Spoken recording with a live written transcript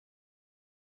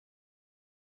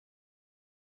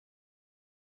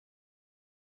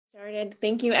Started.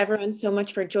 Thank you everyone so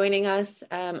much for joining us.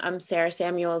 I'm Sarah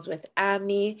Samuels with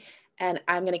ABNY, and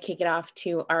I'm going to kick it off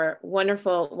to our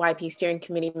wonderful YP Steering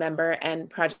Committee member and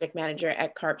project manager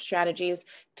at CARP Strategies,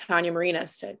 Tanya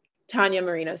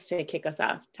Marinos to kick us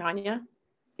off. Tanya?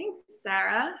 Thanks,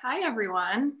 Sarah. Hi,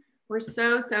 everyone. We're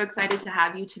so excited to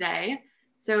have you today.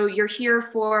 So you're here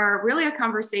for really a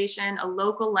conversation, a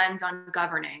local lens on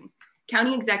governing.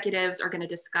 County executives are going to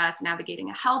discuss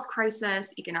navigating a health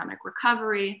crisis, economic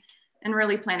recovery, and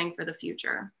really planning for the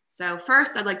future. So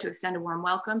first, I'd like to extend a warm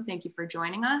welcome. Thank you for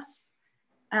joining us.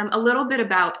 A little bit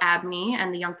about ABNY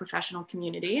and the young professional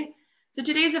community. So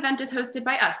today's event is hosted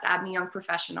by us, the ABNY Young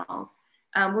Professionals.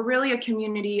 We're really a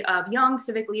community of young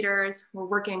civic leaders. We're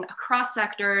working across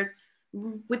sectors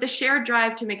with a shared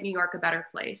drive to make New York a better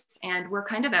place. And we're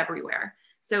kind of everywhere.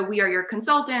 So we are your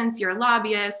consultants, your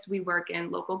lobbyists. We work in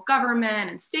local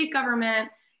government and state government,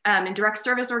 in direct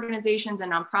service organizations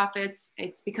and nonprofits.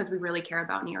 It's because we really care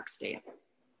about New York State.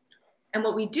 And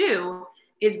what we do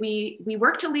is we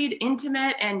work to lead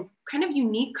intimate and kind of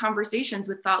unique conversations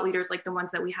with thought leaders like the ones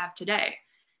that we have today.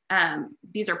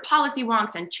 These are policy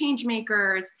wonks and change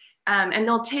makers, and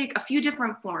they'll take a few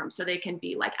different forms. So they can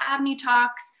be like ABNY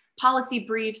talks, policy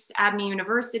briefs, ABNY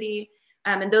University,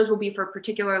 and those will be for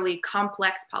particularly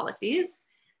complex policies.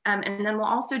 And then we'll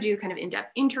also do kind of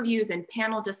in-depth interviews and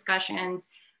panel discussions,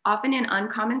 often in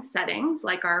uncommon settings,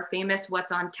 like our famous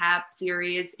What's on Tap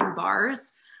series in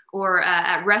bars, or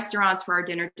at restaurants for our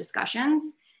dinner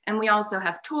discussions. And we also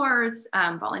have tours,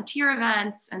 volunteer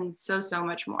events, and so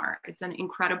much more. It's an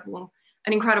incredible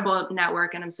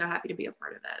network, and I'm so happy to be a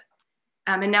part of it.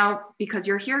 And now, because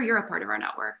you're here, you're a part of our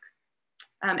network.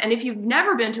 And if you've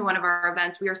never been to one of our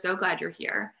events, we are so glad you're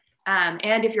here.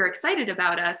 And if you're excited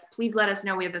about us, please let us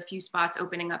know. We have a few spots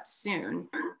opening up soon.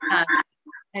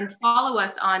 And follow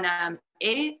us on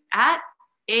at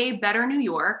A Better New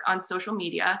York on social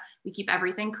media. We keep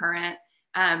everything current.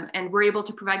 And we're able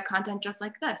to provide content just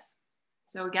like this.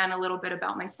 So again, a little bit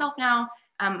about myself now.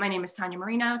 My name is Tanya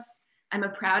Marinos. I'm a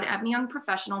proud ABNY Young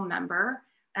Professional member.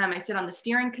 I sit on the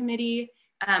steering committee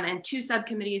and two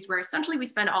subcommittees where essentially we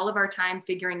spend all of our time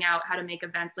figuring out how to make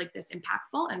events like this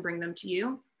impactful and bring them to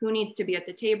you. Who needs to be at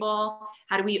the table?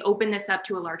 How do we open this up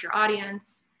to a larger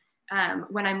audience?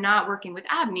 When I'm not working with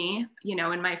ABNY,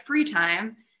 in my free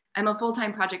time, I'm a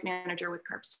full-time project manager with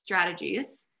CARP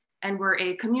Strategies. And we're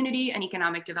a community and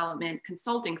economic development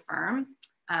consulting firm.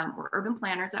 We're urban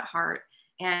planners at heart,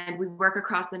 and we work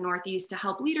across the Northeast to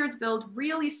help leaders build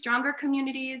really stronger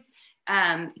communities,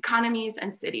 economies,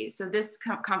 and cities. So this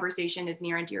conversation is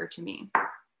near and dear to me.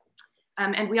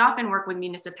 And we often work with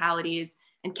municipalities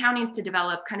and counties to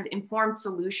develop kind of informed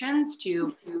solutions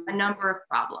to a number of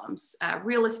problems: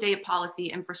 real estate, policy,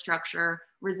 infrastructure,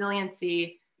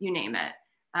 resiliency, you name it.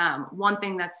 One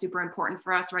thing that's super important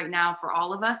for us right now, for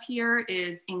all of us here,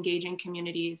 is engaging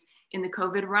communities in the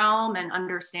COVID realm and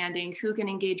understanding who can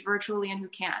engage virtually and who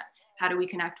can't. How do we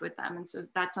connect with them? And so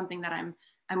that's something that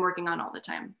I'm working on all the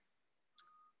time.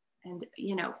 And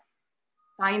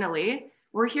finally,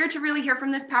 we're here to really hear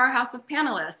from this powerhouse of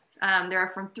panelists. There are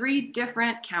from 3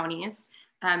 different counties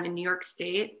in New York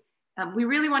State. We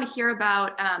really want to hear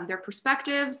about their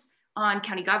perspectives on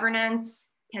county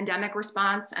governance, pandemic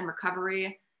response and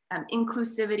recovery,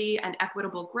 inclusivity and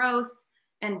equitable growth,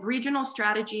 and regional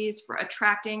strategies for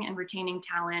attracting and retaining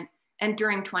talent. And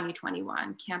during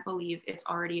 2021, can't believe it's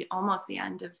already almost the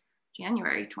end of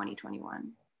January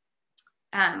 2021.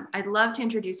 I'd love to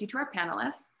introduce you to our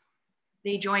panelists.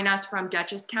 They join us from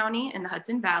Dutchess County in the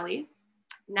Hudson Valley,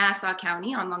 Nassau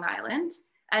County on Long Island,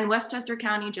 and Westchester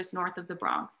County just north of the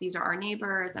Bronx. These are our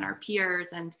neighbors and our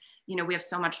peers, and we have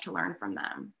so much to learn from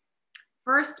them.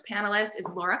 First panelist is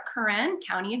Laura Curran,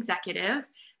 County Executive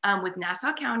with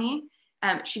Nassau County.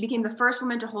 She became the first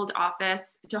woman to hold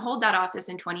that office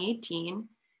in 2018.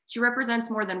 She represents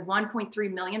more than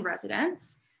 1.3 million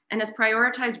residents and has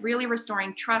prioritized really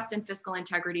restoring trust and fiscal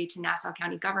integrity to Nassau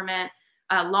County government,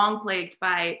 long plagued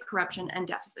by corruption and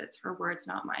deficits. Her words,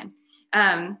 not mine.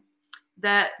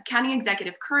 The County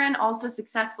Executive Curran also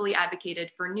successfully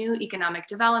advocated for new economic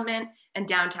development and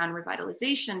downtown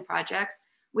revitalization projects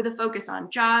with a focus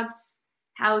on jobs,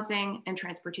 housing, and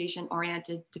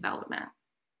transportation-oriented development.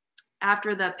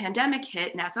 After the pandemic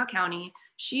hit Nassau County,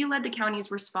 she led the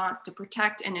county's response to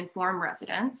protect and inform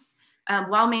residents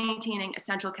while maintaining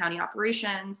essential county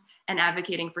operations and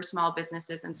advocating for small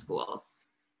businesses and schools.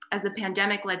 As the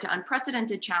pandemic led to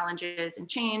unprecedented challenges and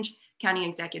change, County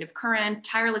Executive Curran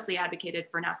tirelessly advocated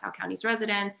for Nassau County's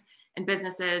residents and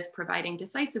businesses, providing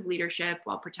decisive leadership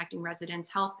while protecting residents'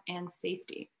 health and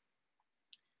safety.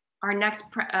 Our next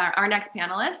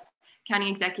panelist County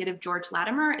Executive George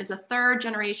Latimer is a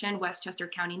third-generation Westchester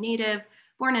County native,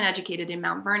 born and educated in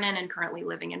Mount Vernon and currently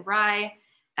living in Rye.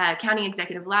 County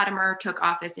Executive Latimer took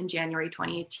office in January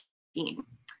 2018.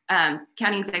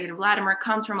 County Executive Latimer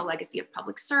comes from a legacy of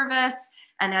public service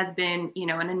and has been, in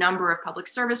a number of public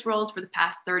service roles for the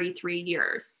past 33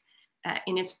 years.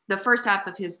 In the first half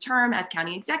of his term as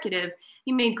county executive,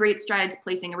 he made great strides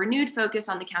placing a renewed focus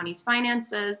on the county's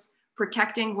finances,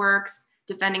 protecting works,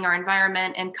 defending our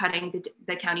environment, and cutting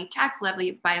the county tax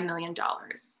levy by $1 million.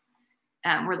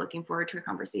 We're looking forward to a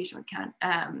conversation with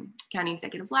County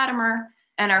Executive Latimer.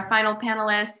 And our final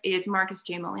panelist is Marcus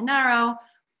J. Molinaro,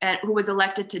 who was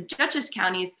elected to Dutchess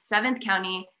County's 7th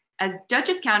county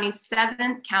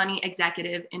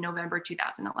executive in November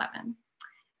 2011.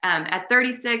 At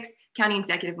 36, County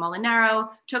Executive Molinaro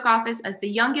took office as the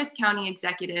youngest county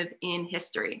executive in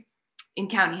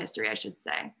county history, I should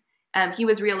say. He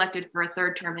was reelected for a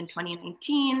third term in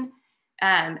 2019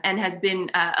 and has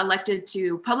been elected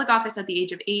to public office at the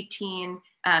age of 18 in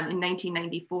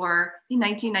 1994. In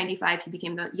 1995, he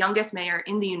became the youngest mayor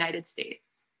in the United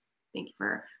States. Thank you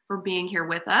for being here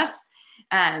with us.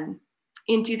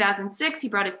 In 2006, he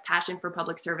brought his passion for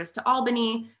public service to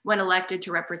Albany when elected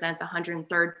to represent the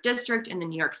 103rd District in the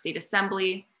New York State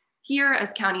Assembly. Here,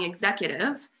 as county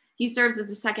executive, he serves as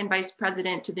the second vice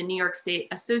president to the New York State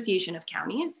Association of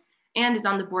Counties and is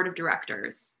on the board of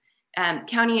directors.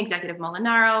 County Executive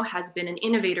Molinaro has been an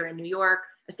innovator in New York,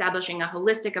 establishing a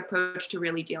holistic approach to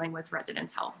really dealing with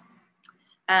residents' health.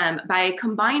 By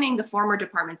combining the former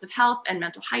departments of health and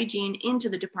mental hygiene into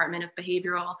the Department of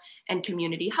Behavioral and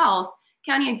Community Health,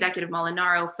 County Executive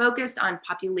Molinaro focused on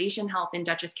population health in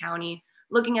Dutchess County,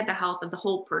 looking at the health of the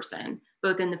whole person,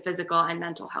 both in the physical and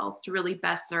mental health, to really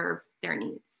best serve their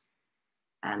needs.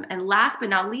 And last but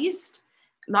not least,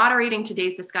 moderating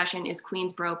today's discussion is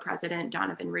Queensborough President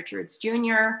Donovan Richards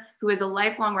Jr., who is a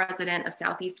lifelong resident of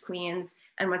Southeast Queens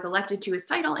and was elected to his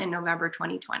title in November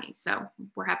 2020. So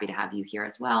we're happy to have you here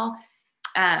as well.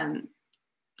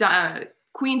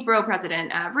 Queensborough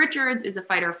President Richards is a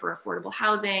fighter for affordable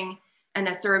housing and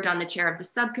has served on the chair of the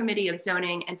subcommittee of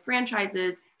zoning and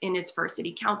franchises in his first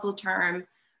city council term.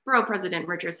 Borough President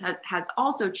Richards has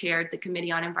also chaired the Committee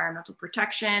on Environmental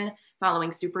Protection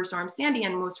following Superstorm Sandy,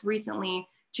 and most recently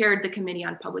chaired the Committee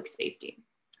on Public Safety.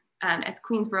 As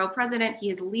Queensborough President, he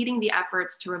is leading the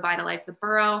efforts to revitalize the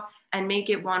borough and make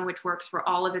it one which works for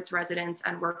all of its residents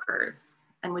and workers.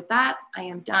 And with that, I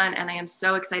am done, and I am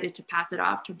so excited to pass it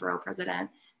off to Borough President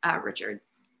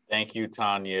Richards. Thank you,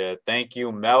 Tanya. Thank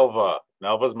you, Melva.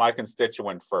 Melva's my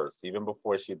constituent first, even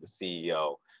before she's the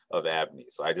CEO of ABNY.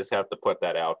 So I just have to put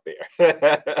that out there.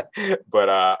 But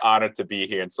honored to be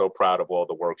here and so proud of all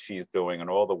the work she's doing and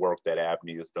all the work that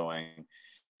ABNY is doing.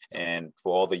 And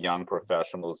for all the young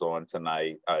professionals on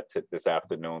tonight, this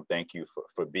afternoon, thank you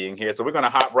for being here. So we're going to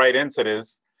hop right into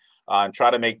this and try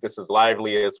to make this as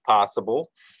lively as possible.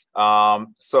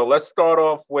 So let's start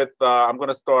off with, I'm going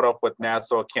to start off with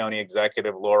Nassau County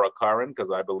Executive Laura Curran,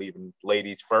 because I believe in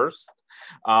ladies first.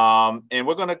 And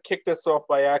we're going to kick this off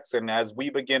by asking, as we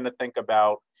begin to think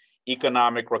about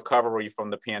economic recovery from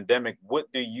the pandemic, what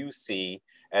do you see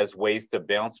as ways to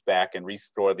bounce back and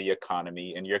restore the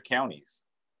economy in your counties?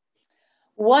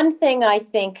 One thing I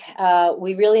think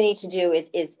we really need to do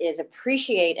is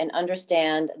appreciate and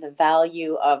understand the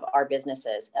value of our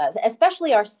businesses,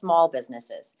 especially our small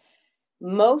businesses.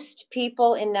 Most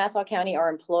people in Nassau County are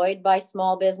employed by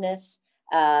small business.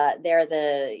 They're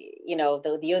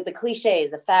the cliches,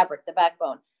 the fabric, the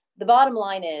backbone. The bottom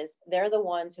line is they're the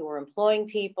ones who are employing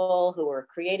people, who are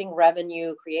creating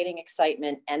revenue, creating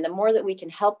excitement. And the more that we can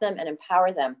help them and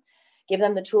empower them, give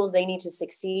them the tools they need to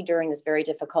succeed during this very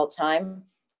difficult time,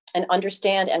 and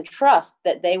understand and trust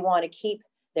that they want to keep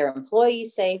their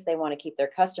employees safe, they want to keep their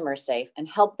customers safe, and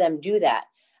help them do that.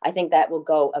 I think that will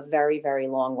go a very, very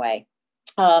long way.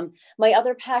 My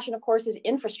other passion, of course, is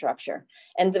infrastructure.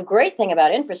 And the great thing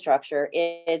about infrastructure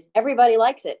is everybody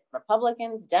likes it.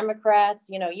 Republicans, Democrats,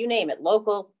 you name it,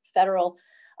 local, federal.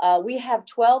 We have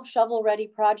 12 shovel-ready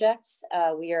projects.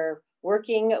 We are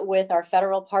working with our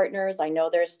federal partners. I know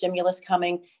there's stimulus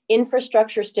coming.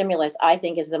 Infrastructure stimulus, I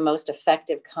think, is the most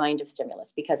effective kind of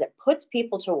stimulus because it puts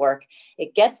people to work.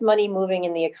 It gets money moving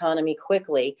in the economy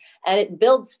quickly, and it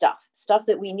builds stuff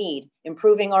that we need,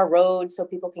 improving our roads so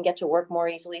people can get to work more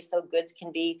easily, so goods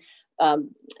can be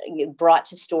brought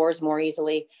to stores more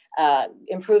easily,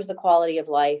 improves the quality of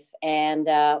life, and,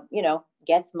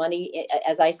 gets money,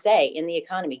 as I say, in the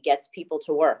economy, gets people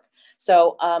to work.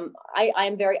 So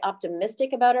I'm very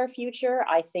optimistic about our future.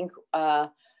 I think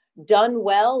done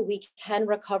well, we can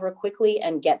recover quickly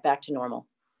and get back to normal.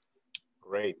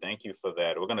 Great, thank you for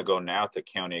that. We're going to go now to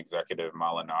County Executive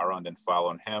Molinaro, and then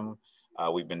following him,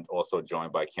 we've been also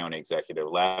joined by County Executive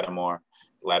Latimer.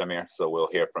 So we'll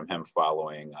hear from him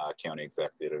following County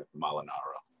Executive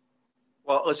Molinaro.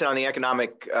 Well, listen, on the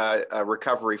economic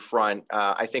recovery front,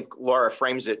 I think Laura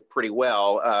frames it pretty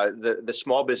well. The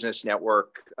small business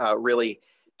network really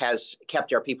has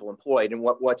kept our people employed. And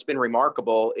what's been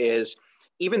remarkable is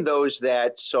even those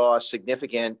that saw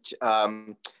significant,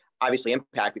 obviously,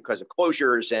 impact because of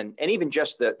closures and even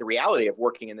just the reality of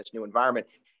working in this new environment,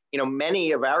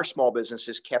 many of our small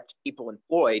businesses kept people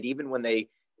employed even when they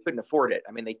couldn't afford it.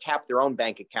 I mean, they tapped their own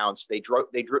bank accounts. They drew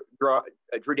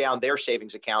down their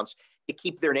savings accounts to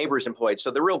keep their neighbors employed.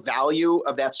 So the real value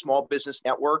of that small business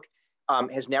network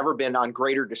has never been on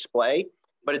greater display,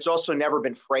 but it's also never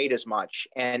been frayed as much.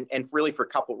 And really for a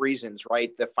couple of reasons, right?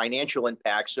 The financial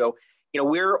impact. So,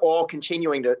 we're all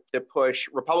continuing to push,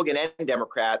 Republican and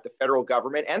Democrat, the federal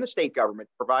government and the state government,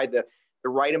 to provide the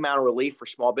right amount of relief for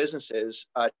small businesses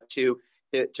to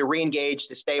re-engage,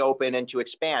 to stay open, and to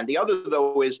expand. The other,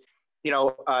 though, is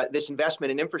this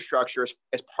investment in infrastructure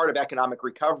as part of economic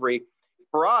recovery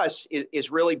for us is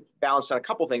really balanced on a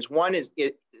couple of things. One is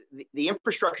the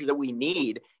infrastructure that we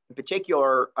need, in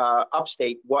particular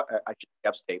upstate. I should say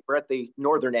upstate. We're at the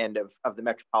northern end of the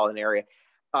metropolitan area.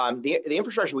 The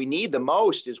infrastructure we need the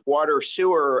most is water,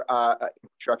 sewer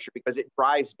infrastructure, because it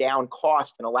drives down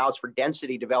cost and allows for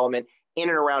density development in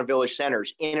and around village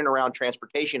centers, in and around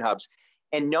transportation hubs.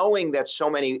 And knowing that so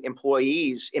many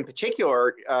employees, in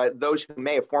particular, those who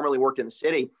may have formerly worked in the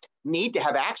city, need to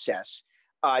have access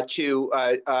to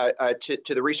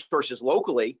the resources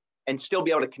locally and still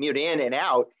be able to commute in and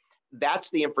out, that's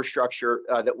the infrastructure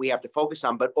that we have to focus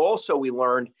on. But also we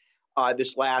learned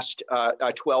this last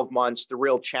 12 months, the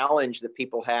real challenge that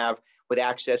people have with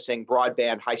accessing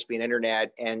broadband, high-speed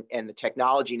internet, and the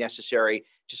technology necessary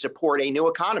to support a new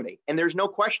economy. And there's no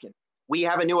question, we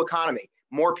have a new economy.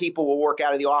 More people will work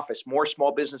out of the office. More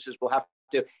small businesses will have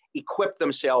to equip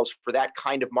themselves for that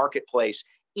kind of marketplace,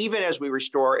 even as we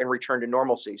restore and return to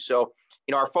normalcy. So,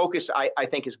 our focus, I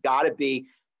think, has got to be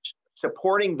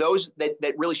supporting those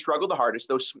that really struggle the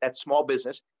hardest, that small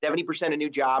business, 70% of new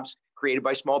jobs created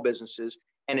by small businesses,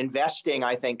 and investing,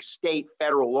 I think, state,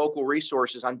 federal, local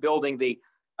resources on building the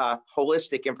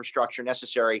holistic infrastructure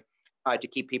necessary to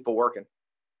keep people working.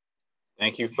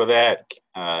 Thank you for that,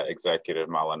 Executive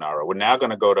Molinaro. We're now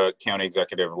going to go to County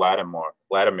Executive Latimer.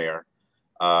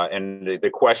 And the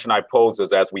question I pose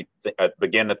is, as we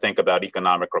begin to think about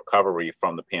economic recovery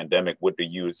from the pandemic, what do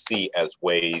you see as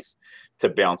ways to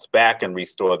bounce back and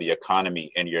restore the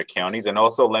economy in your counties? And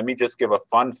also, let me just give a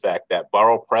fun fact that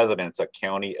borough presidents are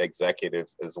county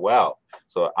executives as well.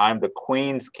 So I'm the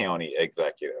Queens County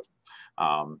executive.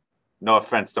 No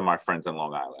offense to my friends in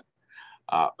Long Island.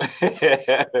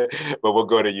 But we'll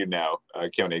go to you now,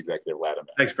 County Executive Latimer.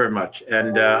 Thanks very much.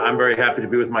 And I'm very happy to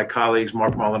be with my colleagues,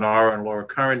 Mark Molinaro and Laura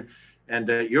Curran. And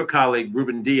your colleague,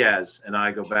 Ruben Diaz, and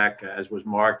I go back, as was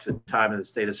Mark, to time in the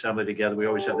State Assembly together. We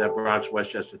always have that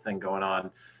Bronx-Westchester thing going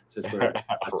on, since we're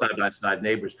side-by-side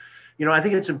neighbors. I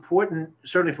think it's important,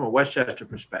 certainly from a Westchester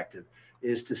perspective,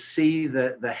 is to see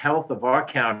the health of our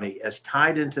county as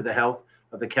tied into the health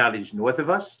of the counties north of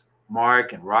us,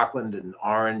 Mark and Rockland and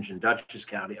Orange and Dutchess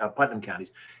County, Putnam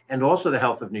counties, and also the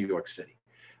health of New York City.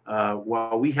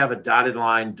 While we have a dotted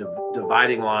line,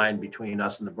 dividing line between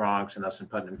us and the Bronx and us in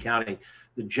Putnam County,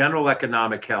 the general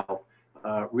economic health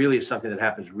really is something that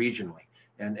happens regionally.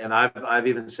 And I've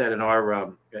even said in our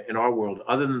world,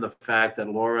 other than the fact that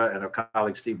Laura and her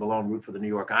colleague Steve Ballone root for the New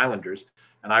York Islanders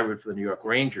and I root for the New York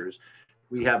Rangers,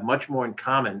 we have much more in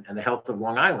common, and the health of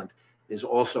Long Island is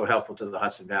also helpful to the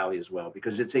Hudson Valley as well,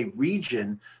 because it's a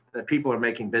region that people are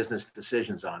making business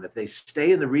decisions on. If they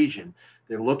stay in the region,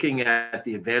 they're looking at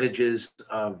the advantages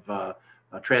of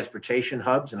transportation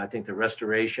hubs, and I think the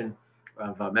restoration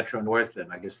of Metro North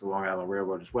and I guess the Long Island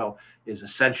Railroad as well is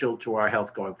essential to our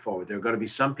health going forward. There are going to be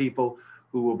some people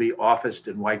who will be officed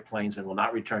in White Plains and will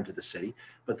not return to the city,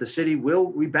 but the city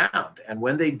will rebound. And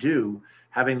when they do,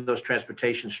 having those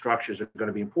transportation structures are going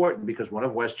to be important, because one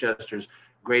of Westchester's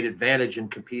great advantage in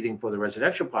competing for the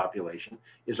residential population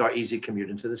is our easy commute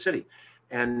into the city.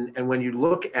 And when you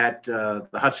look at the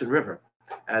Hudson River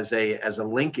as a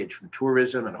linkage from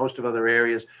tourism and a host of other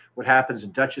areas, what happens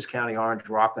in Dutchess County, Orange,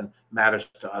 Rockland matters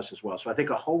to us as well. So I think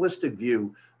a holistic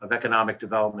view of economic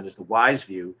development is the wise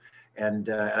view. And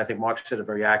I think Mark said it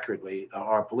very accurately.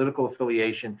 Our political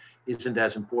affiliation isn't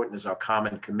as important as our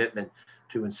common commitment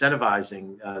to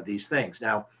incentivizing these things.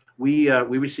 Now, we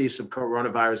received some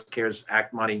Coronavirus CARES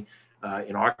Act money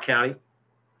in our county,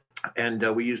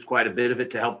 and we used quite a bit of it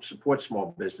to help support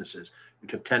small businesses. We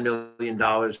took $10 million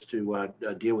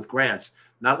to deal with grants,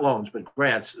 not loans, but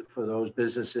grants for those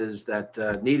businesses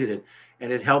that needed it.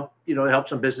 And it helped, it helped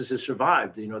some businesses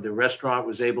survive. The restaurant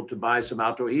was able to buy some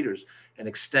outdoor heaters and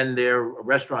extend their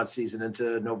restaurant season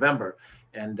into November.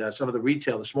 And some of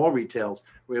the small retails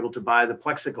were able to buy the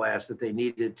plexiglass that they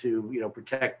needed to,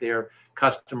 protect their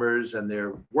customers and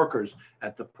their workers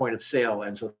at the point of sale.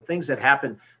 And so things that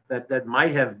happened that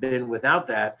might have been without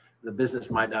that, the business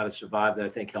might not have survived, that I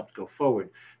think helped go forward.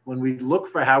 When we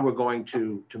look for how we're going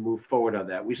to move forward on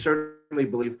that, we certainly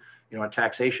believe, our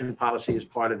taxation policy is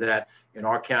part of that. In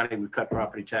our county, we've cut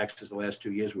property taxes the last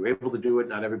 2 years. We were able to do it.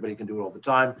 Not everybody can do it all the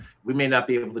time. We may not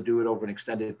be able to do it over an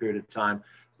extended period of time,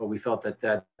 but we felt that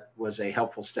that was a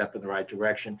helpful step in the right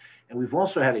direction. And we've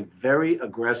also had a very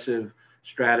aggressive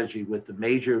strategy with the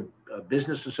major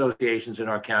business associations in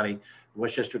our county, the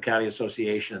Westchester County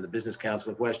Association and the Business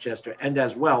Council of Westchester, and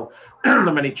as well,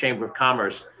 the many Chamber of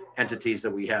Commerce entities that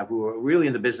we have who are really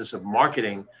in the business of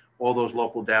marketing all those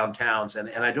local downtowns. And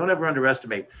I don't ever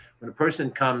underestimate when a person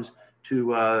comes to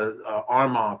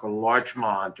Armonk or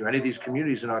Larchmont or any of these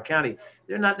communities in our county,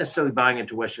 they're not necessarily buying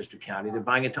into Westchester County, they're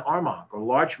buying into Armonk or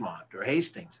Larchmont or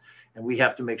Hastings. And we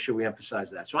have to make sure we emphasize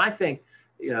that. So I think,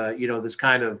 this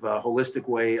kind of holistic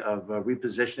way of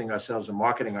repositioning ourselves and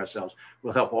marketing ourselves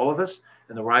will help all of us,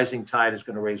 and the rising tide is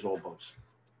going to raise all boats.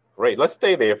 Great. Let's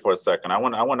stay there for a second. I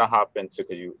want to hop into,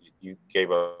 because you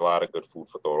gave a lot of good food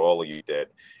for thought, all of you did.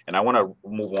 And I want to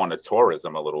move on to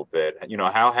tourism a little bit.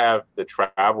 How have the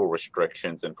travel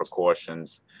restrictions and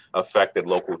precautions affected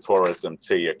local tourism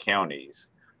to your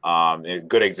counties? A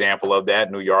good example of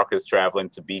that, New Yorkers traveling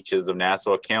to beaches of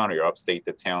Nassau County or upstate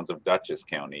the towns of Dutchess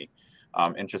County.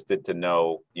 I'm interested to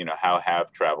know, how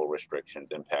have travel restrictions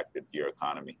impacted your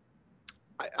economy?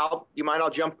 I'll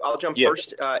jump Yeah.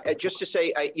 first, just to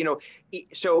say,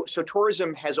 so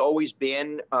tourism has always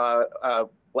been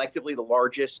collectively the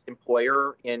largest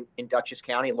employer in Dutchess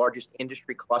County, largest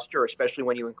industry cluster, especially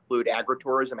when you include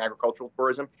agritourism, agricultural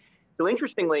tourism. So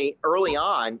interestingly, early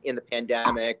on in the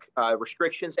pandemic,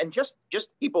 restrictions and just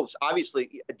people's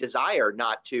obviously desire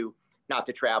not to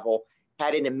travel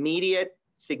had an immediate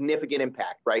significant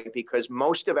impact, right? Because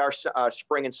most of our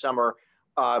spring and summer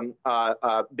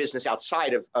business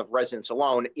outside of residents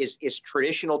alone is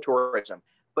traditional tourism.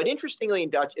 But interestingly,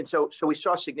 in Dutch, and so we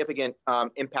saw significant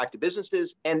impact to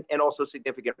businesses and also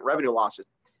significant revenue losses.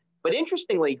 But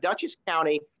interestingly, Dutchess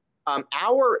County,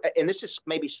 and this is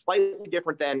maybe slightly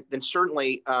different than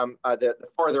certainly the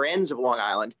farther ends of Long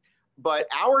Island, but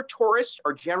our tourists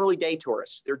are generally day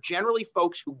tourists. They're generally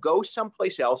folks who go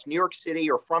someplace else, New York City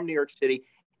or from New York City,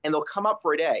 and they'll come up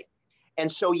for a day.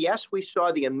 And so, yes, we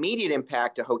saw the immediate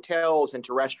impact to hotels and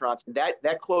to restaurants, and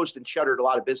that closed and shuttered a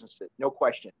lot of businesses, no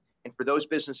question. And for those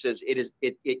businesses,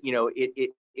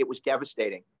 it was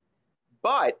devastating.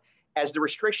 But as the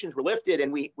restrictions were lifted,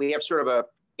 and we have sort of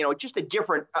just a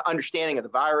different understanding of the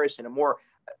virus and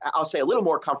a little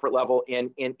more comfort level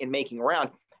in making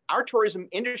around, our tourism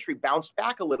industry bounced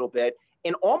back a little bit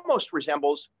and almost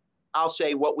resembles, I'll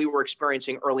say, what we were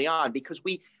experiencing early on, because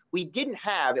we didn't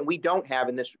have, and we don't have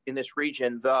in this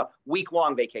region, the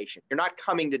week-long vacation. You're not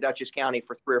coming to Dutchess County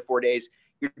for 3 or 4 days.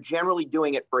 You're generally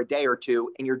doing it for a day or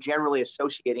two, and you're generally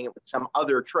associating it with some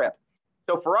other trip.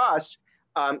 So for us,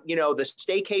 the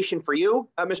staycation for you,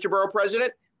 Mr. Borough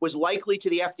President, was likely to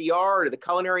the FDR or to the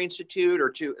Culinary Institute or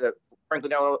to Franklin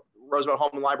Delano Roosevelt Home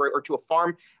and Library or to a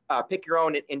farm, pick your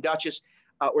own in Dutchess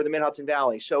or the Mid-Hudson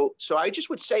Valley. So I just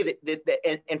would say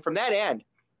that and from that end,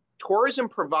 tourism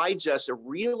provides us a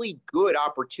really good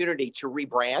opportunity to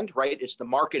rebrand, right? It's the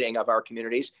marketing of our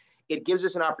communities. It gives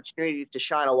us an opportunity to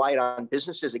shine a light on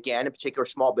businesses again, in particular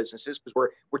small businesses, because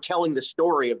we're telling the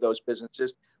story of those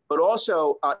businesses. But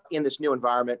also in this new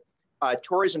environment,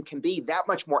 tourism can be that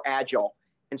much more agile.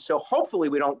 And so hopefully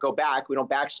we don't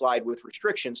backslide with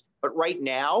restrictions. But right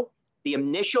now, the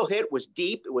initial hit was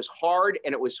deep, it was hard,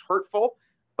 and it was hurtful.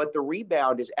 But the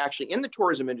rebound is actually in the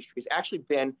tourism industry has actually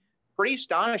been pretty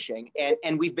astonishing.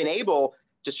 And we've been able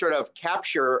to sort of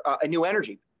capture a new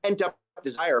energy, pent up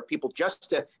desire of people just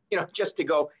to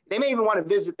go. They may even want to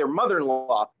visit their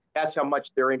mother-in-law. That's how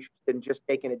much they're interested in just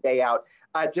taking a day out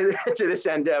to this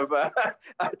end of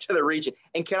to the region.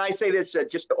 And can I say this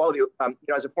just to all of you?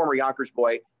 As a former Yonkers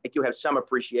boy, I do have some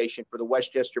appreciation for the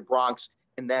Westchester Bronx,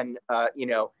 and then a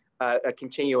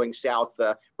continuing South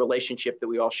relationship that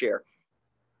we all share.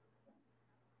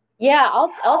 Yeah,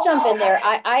 I'll jump in there.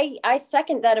 I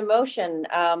second that emotion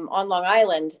on Long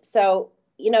Island. So,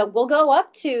 we'll go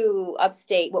up to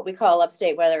upstate, what we call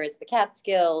upstate, whether it's the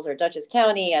Catskills or Dutchess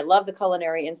County. I love the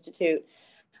Culinary Institute.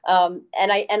 And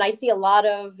I see a lot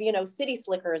of, city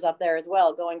slickers up there as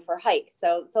well, going for hikes.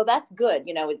 So that's good.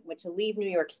 To leave New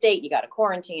York State, you got to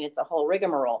quarantine. It's a whole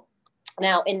rigmarole.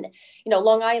 Now in,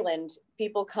 Long Island,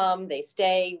 people come, they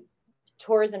stay.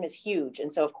 Tourism is huge.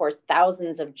 And so, of course,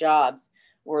 thousands of jobs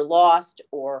were lost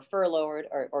or furloughed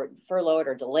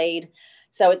or delayed.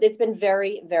 So it's been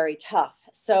very, very tough.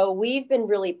 So we've been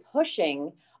really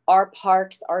pushing our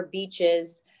parks, our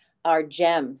beaches, our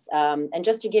gems. And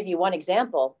just to give you one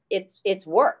example, it's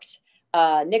worked.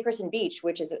 Nickerson Beach,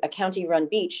 which is a county-run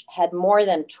beach, had more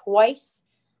than twice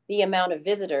the amount of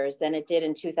visitors than it did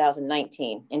in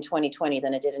 2019, in 2020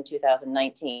 than it did in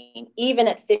 2019, even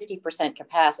at 50%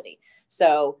 capacity.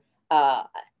 So,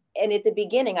 and at the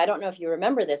beginning, I don't know if you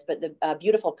remember this, but the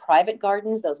beautiful private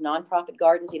gardens, those nonprofit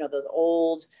gardens, those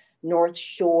old North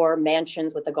Shore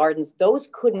mansions with the gardens, those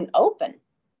couldn't open.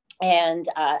 And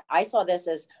I saw this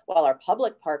as, while our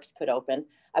public parks could open,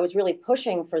 I was really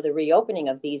pushing for the reopening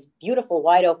of these beautiful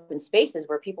wide open spaces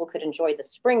where people could enjoy the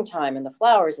springtime and the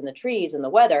flowers and the trees and the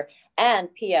weather.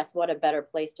 And P.S., what a better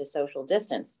place to social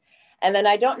distance. And then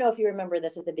I don't know if you remember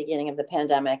this at the beginning of the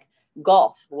pandemic,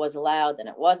 golf was allowed, then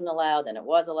it wasn't allowed, then it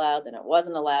was allowed, then it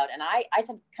wasn't allowed. And I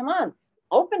said, come on,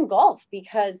 open golf,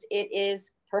 because it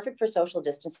is perfect for social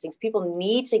distancing. People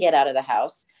need to get out of the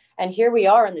house. And here we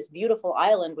are on this beautiful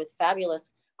island with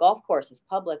fabulous golf courses,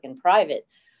 public and private.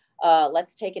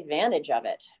 Let's take advantage of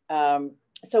it.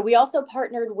 So we also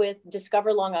partnered with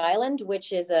Discover Long Island,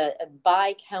 which is a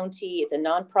bi-county, it's a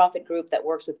nonprofit group that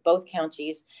works with both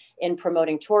counties in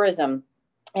promoting tourism.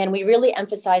 And we really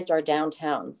emphasized our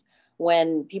downtowns.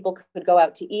 When people could go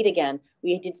out to eat again,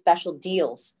 we did special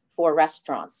deals for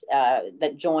restaurants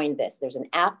that joined this. There's an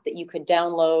app that you could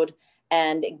download,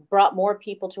 and it brought more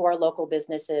people to our local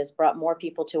businesses, brought more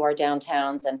people to our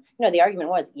downtowns. And, the argument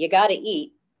was, you got to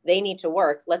eat, they need to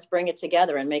work. Let's bring it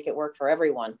together and make it work for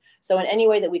everyone. So in any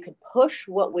way that we could push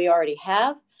what we already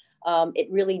have,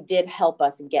 it really did help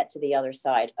us get to the other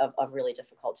side of a really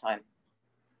difficult time.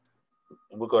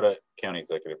 We'll go to County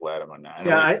Executive Latimer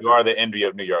now. You are the envy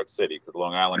of New York City, because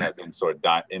Long Island has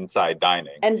inside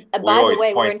dining. And by the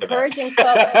way, we're encouraging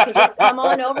folks to just come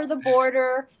on over the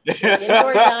border. It's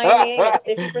indoor dining. It's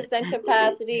 50%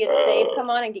 capacity. It's safe. Come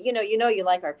on and you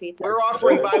like our pizza. We're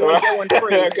offering buy one get one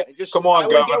free. Just come on,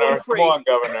 Governor. Come on,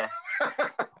 Governor.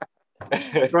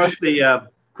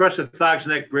 Cross the Fox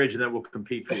Neck Bridge, and then we'll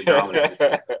compete for the dollars.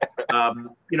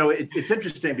 It's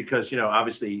interesting because,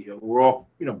 obviously we're all,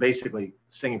 basically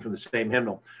singing from the same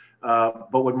hymnal.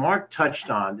 But what Mark touched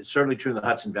on, it's certainly true in the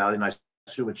Hudson Valley, and I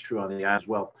assume it's true on the island as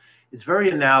well. It's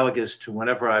very analogous to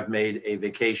whenever I've made a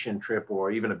vacation trip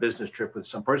or even a business trip with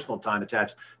some personal time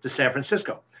attached to San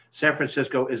Francisco. San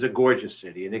Francisco is a gorgeous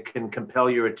city, and it can compel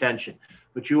your attention.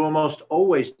 But you almost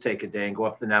always take a day and go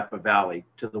up the Napa Valley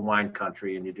to the wine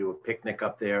country, and you do a picnic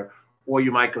up there. Or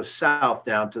you might go south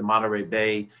down to Monterey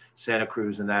Bay, Santa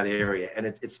Cruz, in that area. And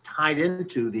it's tied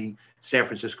into the San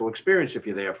Francisco experience if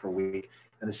you're there for a week.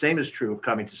 And the same is true of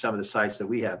coming to some of the sites that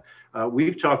we have.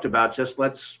 We've talked about just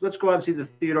let's go out and see the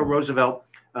Theodore Roosevelt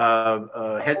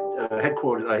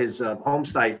headquarters, his home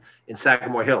site in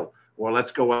Sagamore Hill. Or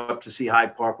let's go up to see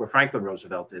Hyde Park where Franklin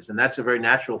Roosevelt is. And that's a very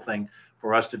natural thing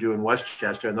for us to do in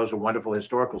Westchester. And those are wonderful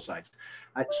historical sites.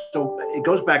 So it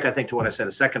goes back, I think, to what I said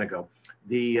a second ago.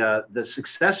 The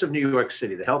success of New York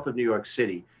City, the health of New York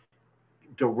City,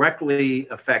 directly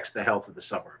affects the health of the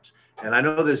suburbs. And I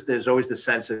know there's always the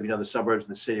sense of, the suburbs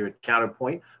and the city are at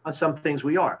counterpoint. On some things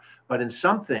we are. But in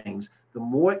some things, the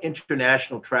more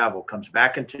international travel comes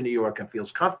back into New York and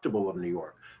feels comfortable in New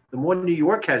York, the more New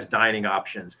York has dining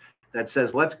options that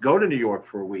says, let's go to New York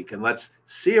for a week and let's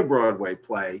see a Broadway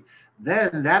play.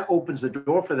 Then that opens the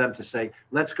door for them to say,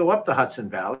 let's go up the Hudson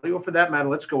Valley, or for that matter,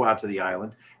 let's go out to the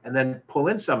island and then pull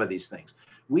in some of these things.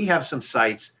 We have some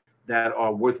sites that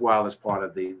are worthwhile as part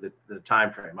of the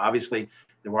time frame. Obviously,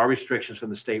 there are restrictions from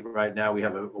the state right now. We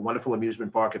have a wonderful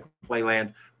amusement park at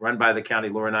Playland run by the county.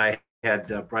 Laura and I had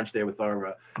brunch there with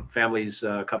our families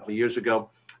a couple of years ago.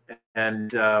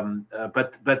 And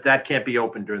but that can't be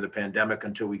open during the pandemic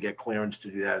until we get clearance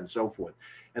to do that and so forth.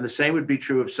 And the same would be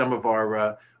true of some of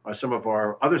our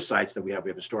other sites that we have. We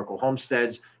have historical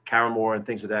homesteads, Caramore, and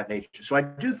things of that nature. So I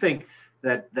do think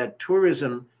that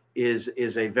tourism is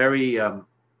a very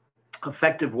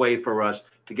effective way for us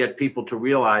to get people to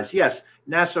realize, yes,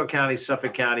 Nassau County,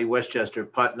 Suffolk County, Westchester,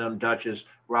 Putnam, Dutchess,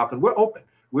 Rockland, we're open.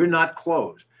 We're not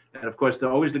closed. And of course,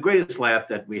 always the greatest laugh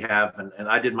that we have, and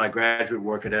I did my graduate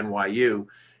work at NYU,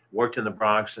 worked in the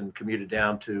Bronx and commuted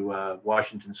down to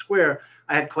Washington Square.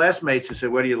 I had classmates who said,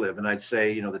 where do you live? And I'd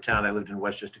say, the town I lived in,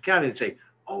 Westchester County. They'd say,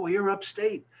 oh, you're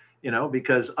upstate.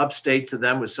 because upstate to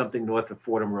them was something north of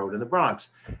Fordham Road in the Bronx.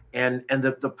 And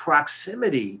the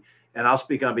proximity, and I'll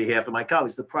speak on behalf of my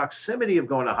colleagues, the proximity of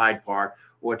going to Hyde Park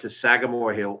or to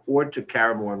Sagamore Hill or to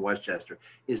Carramore in Westchester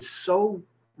is so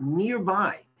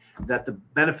nearby that the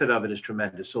benefit of it is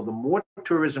tremendous. So the more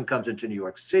tourism comes into New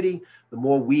York City, the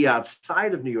more we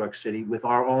outside of New York City with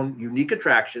our own unique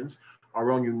attractions,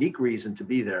 our own unique reason to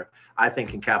be there, I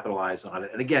think can capitalize on it.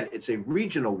 And again, it's a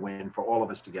regional win for all of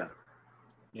us together.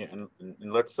 Yeah,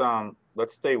 and let's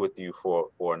stay with you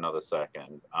for another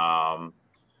second. And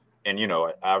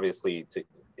obviously,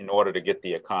 in order to get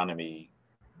the economy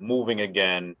moving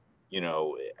again,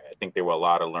 I think there were a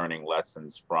lot of learning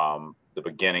lessons from the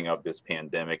beginning of this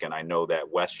pandemic. And I know that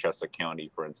Westchester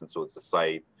County, for instance, was the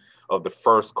site of the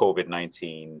first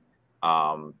COVID-19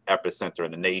 epicenter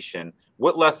in the nation.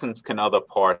 What lessons can other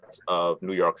parts of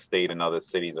New York State and other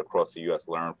cities across the U.S.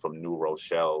 learn from New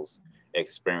Rochelle's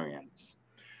experience?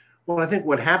 Well, I think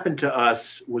what happened to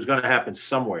us was going to happen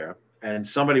somewhere, and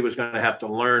somebody was going to have to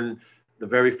learn the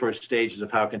very first stages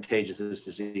of how contagious this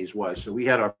disease was. So we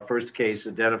had our first case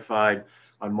identified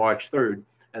on March 3rd,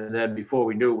 and then before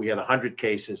we knew it, we had 100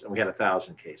 cases and we had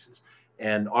 1,000 cases.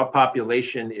 And our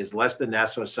population is less than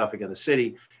Nassau, Suffolk, and the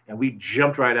city, and we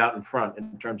jumped right out in front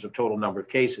in terms of total number of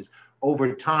cases.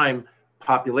 Over time,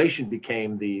 population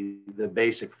became the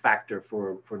basic factor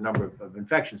for number of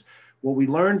infections. What we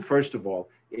learned, first of all,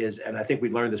 is, and I think we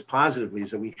learned this positively,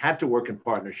 is that we had to work in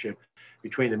partnership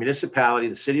between the municipality,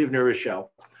 the city of New Rochelle,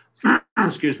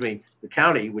 excuse me, the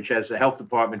county, which has a health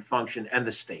department function, and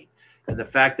the state. And the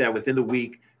fact that within the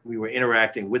week, we were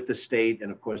interacting with the state and,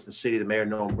 of course, the city, the mayor,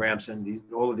 Noam Bramson,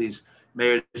 all of these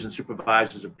mayors and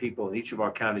supervisors of people in each of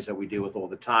our counties that we deal with all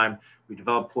the time. We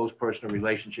develop close personal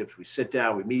relationships. We sit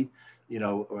down, we meet,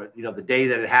 the day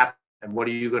that it happened. And what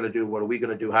are you going to do? What are we going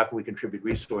to do? How can we contribute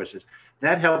resources?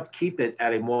 That helped keep it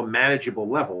at a more manageable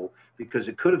level, because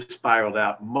it could have spiraled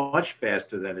out much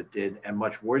faster than it did and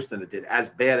much worse than it did. As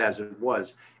bad as it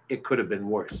was, it could have been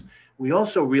worse. We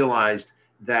also realized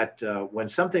that when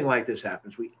something like this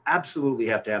happens, we absolutely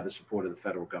have to have the support of the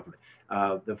federal government.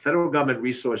 The federal government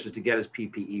resources to get us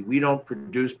PPE. We don't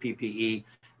produce PPE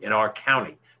in our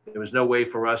county. There was no way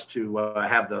for us to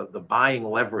have the buying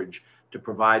leverage to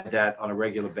provide that on a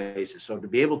regular basis. So to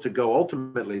be able to go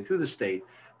ultimately through the state,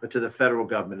 but to the federal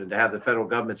government, and to have the federal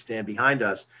government stand behind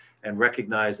us and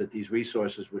recognize that these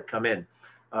resources would come in.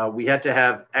 We had to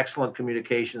have excellent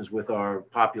communications with our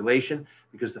population,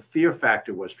 because the fear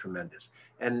factor was tremendous.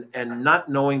 And not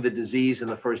knowing the disease in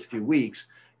the first few weeks,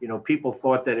 people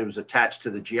thought that it was attached to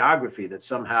the geography, that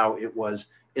somehow it was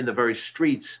in the very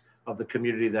streets of the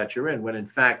community that you're in, when in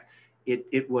fact,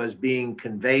 it was being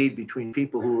conveyed between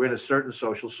people who were in a certain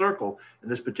social circle. In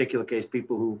this particular case,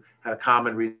 people who had a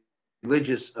common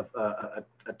religious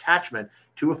attachment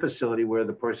to a facility where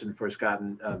the person first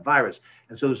gotten virus.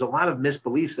 And so there's a lot of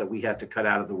misbeliefs that we had to cut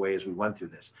out of the way as we went through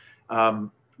this.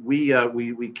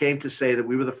 We came to say that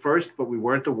we were the first, but we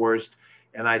weren't the worst.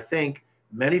 And I think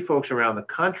many folks around the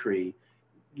country,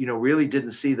 really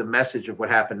didn't see the message of what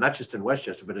happened, not just in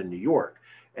Westchester, but in New York.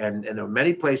 And there are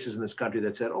many places in this country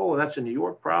that said, oh, that's a New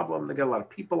York problem. They got a lot of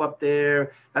people up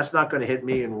there. That's not going to hit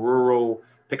me in rural,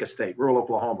 pick a state, rural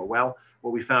Oklahoma. Well,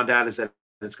 what we found out is that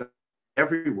it's going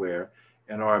everywhere.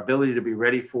 And our ability to be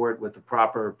ready for it with the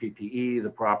proper PPE, the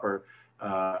proper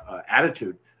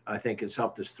attitude, I think has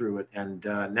helped us through it. And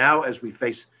now as we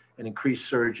face an increased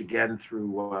surge again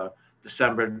through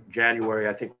December, January,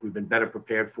 I think we've been better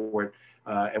prepared for it.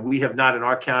 And we have not in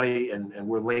our county, and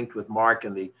we're linked with Mark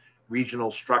and the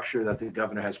regional structure that the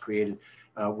governor has created.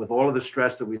 With all of the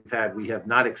stress that we've had, we have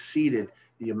not exceeded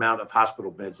the amount of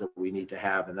hospital beds that we need to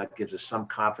have. And that gives us some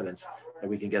confidence that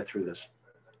we can get through this.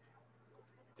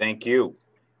 Thank you.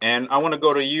 And I want to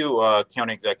go to you,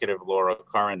 County Executive Laura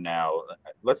Curran now.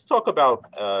 Let's talk about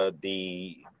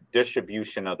the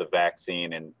distribution of the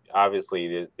vaccine. And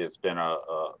obviously there's been a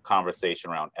conversation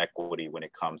around equity when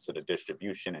it comes to the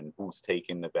distribution and who's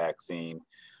taking the vaccine.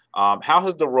 How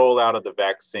has the rollout of the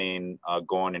vaccine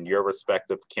gone in your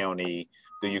respective county?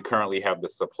 Do you currently have the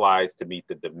supplies to meet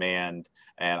the demand?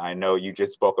 And I know you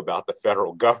just spoke about the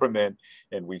federal government,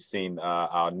 and we've seen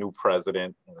our new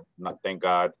president, thank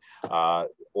God,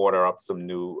 order up some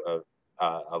new,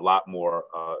 a lot more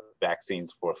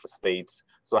vaccines for states.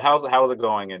 So how's it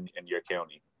going in your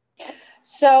county?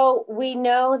 So we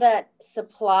know that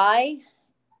supply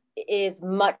is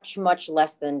much, much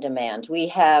less than demand. We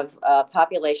have a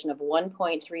population of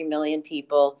 1.3 million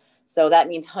people. So that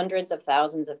means hundreds of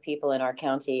thousands of people in our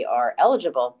county are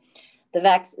eligible.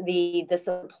 The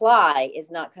supply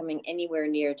is not coming anywhere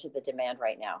near to the demand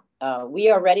right now. We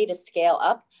are ready to scale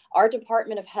up. Our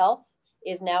Department of Health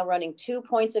is now running 2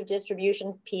 points of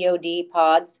distribution, POD,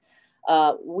 pods.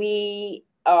 We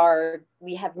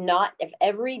have not, if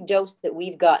every dose that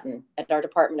we've gotten at our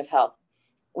Department of Health,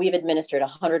 we've administered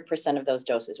 100% of those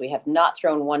doses. We have not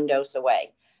thrown one dose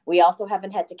away. We also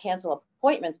haven't had to cancel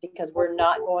appointments because we're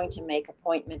not going to make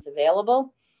appointments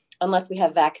available unless we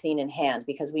have vaccine in hand,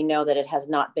 because we know that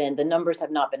the numbers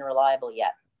have not been reliable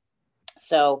yet.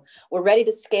 So we're ready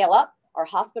to scale up. Our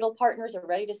hospital partners are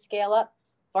ready to scale up.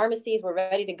 Pharmacies, we're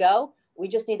ready to go. We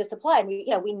just need the supply.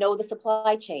 And we know the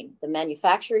supply chain.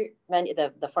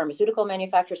 The pharmaceutical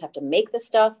manufacturers have to make the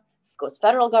stuff. It goes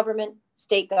federal government,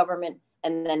 state government,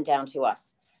 and then down to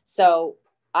us. So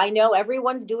I know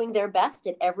everyone's doing their best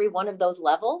at every one of those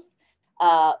levels.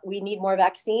 We need more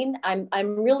vaccine. I'm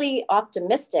really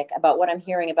optimistic about what I'm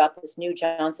hearing about this new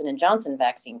Johnson & Johnson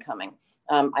vaccine coming.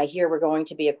 I hear we're going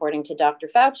to be, according to Dr.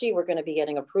 Fauci, we're going to be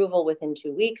getting approval within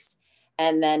 2 weeks.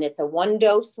 And then it's a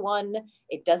 1-dose one.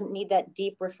 It doesn't need that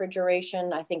deep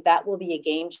refrigeration. I think that will be a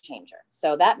game changer.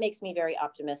 So that makes me very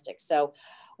optimistic. So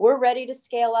we're ready to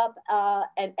scale up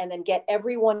and then get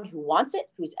everyone who wants it,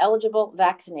 who's eligible,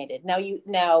 vaccinated.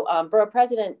 Now, Borough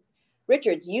President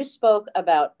Richards, you spoke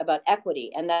about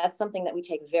equity, and that's something that we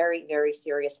take very, very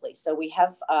seriously. So we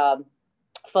have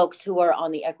folks who are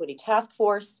on the equity task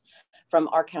force from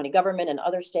our county government and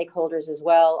other stakeholders as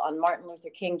well. On Martin Luther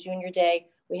King Jr. Day,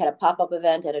 we had a pop-up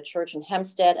event at a church in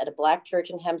Hempstead, at a Black church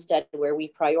in Hempstead, where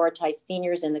we prioritize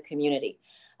seniors in the community.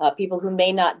 People who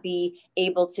may not be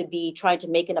able to be trying to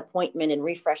make an appointment and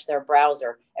refresh their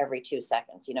browser every 2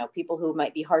 seconds. People who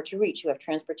might be hard to reach, who have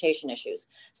transportation issues.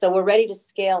 So we're ready to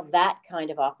scale that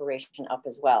kind of operation up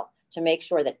as well, to make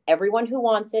sure that everyone who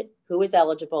wants it, who is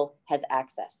eligible, has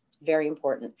access. It's very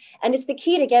important. And it's the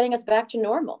key to getting us back to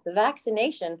normal. The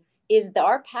vaccination is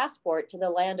our passport to the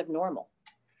land of normal.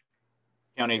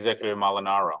 County Executive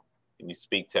Molinaro, can you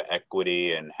speak to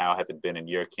equity and how has it been in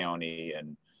your county,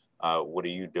 and what are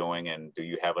you doing, and do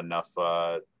you have enough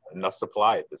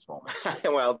supply at this moment?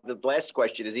 Well, the last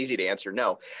question is easy to answer.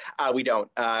 No, we don't.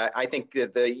 I think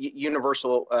that the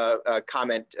universal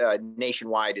comment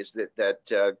nationwide is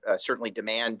that certainly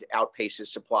demand outpaces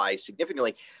supply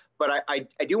significantly. But I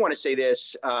do want to say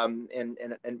this, and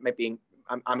maybe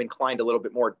I'm inclined a little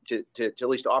bit more to at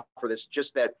least offer this,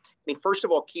 just that, first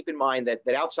of all, keep in mind that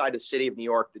outside the city of New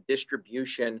York, the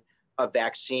distribution of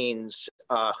vaccines,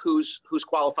 who's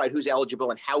qualified, who's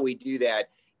eligible, and how we do that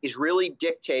is really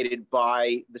dictated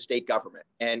by the state government.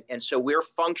 And so we're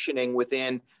functioning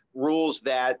within rules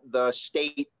that the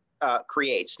state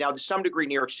creates. Now, to some degree,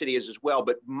 New York City is as well,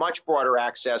 but much broader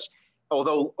access,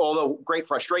 although great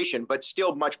frustration, but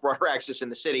still much broader access in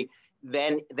the city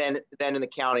than in the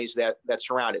counties that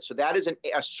surround it. So that is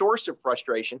a source of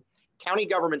frustration. County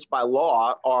governments by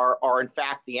law are in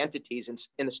fact the entities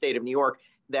in the state of New York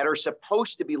that are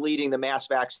supposed to be leading the mass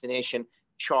vaccination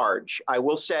charge. I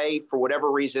will say, for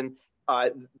whatever reason,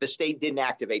 the state didn't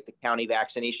activate the county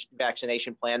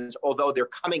vaccination plans, although they're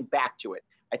coming back to it.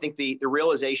 I think the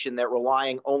realization that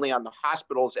relying only on the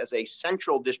hospitals as a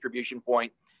central distribution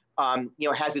point,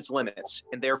 has its limits,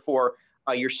 and therefore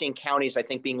you're seeing counties, I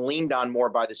think, being leaned on more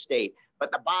by the state.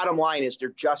 But the bottom line is there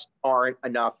just aren't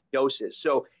enough doses.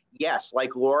 So yes,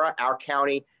 like Laura, our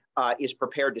county is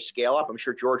prepared to scale up. I'm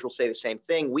sure George will say the same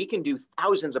thing. We can do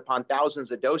thousands upon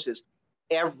thousands of doses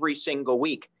every single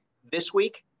week. This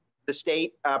week, the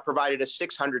state provided us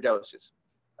 600 doses.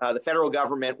 The federal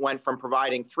government went from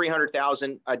providing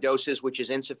 300,000 doses, which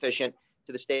is insufficient,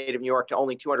 to the state of New York, to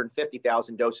only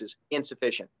 250,000 doses,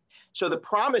 insufficient. So the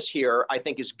promise here, I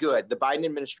think, is good. The Biden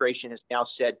administration has now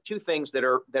said two things that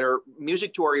are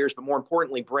music to our ears, but more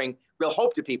importantly, bring real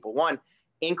hope to people. One,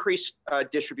 increase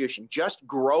distribution. Just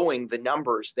growing the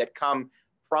numbers that come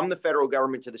from the federal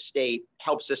government to the state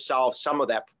helps us solve some of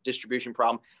that distribution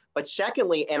problem. But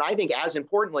secondly, and I think as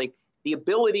importantly, the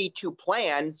ability to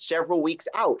plan several weeks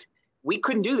out. We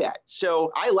couldn't do that.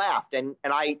 So I laughed, and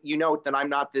you note that I'm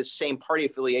not this same party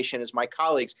affiliation as my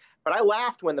colleagues, but I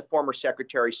laughed when the former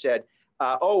secretary said,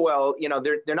 oh, well,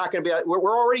 they're not going to be,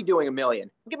 we're already doing 1 million.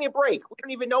 Give me a break. We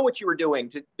don't even know what you were doing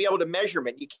to be able to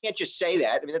measurement. You can't just say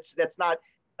that. I mean, that's not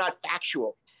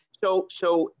factual.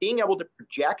 So being able to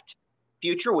project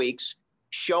future weeks,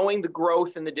 showing the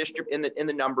growth in the in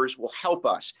the numbers will help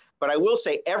us. But I will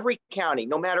say every county,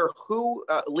 no matter who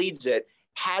leads it,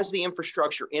 has the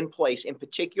infrastructure in place, in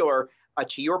particular,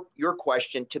 to your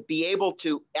question, to be able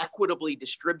to equitably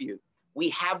distribute. We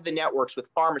have the networks with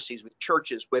pharmacies, with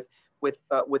churches, with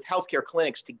healthcare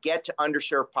clinics to get to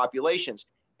underserved populations.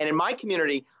 And in my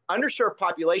community, underserved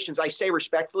populations, I say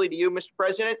respectfully to you, Mr.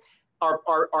 President,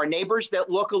 are neighbors that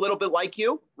look a little bit like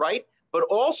you, right? but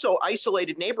also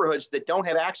isolated neighborhoods that don't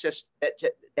have access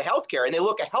to healthcare. And they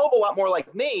look a hell of a lot more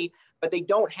like me, but they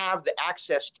don't have the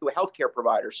access to a healthcare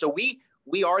provider. So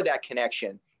we are that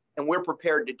connection, and we're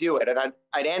prepared to do it. And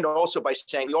I'd end also by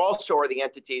saying we also are the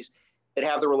entities that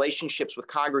have the relationships with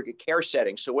congregate care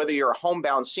settings. So whether you're a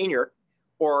homebound senior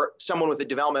or someone with a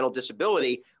developmental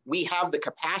disability, we have the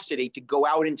capacity to go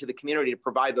out into the community to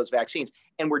provide those vaccines.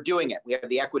 And we're doing it. We have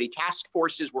the equity task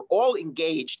forces. We're all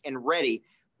engaged and ready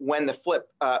when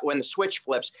the switch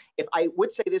flips. If I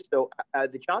would say this though,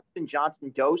 the Johnson &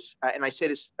 Johnson dose, and I say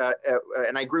this,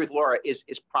 and I agree with Laura, is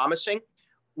promising.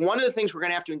 One of the things we're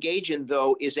going to have to engage in,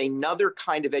 though, is another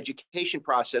kind of education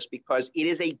process, because it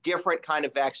is a different kind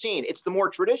of vaccine. It's the more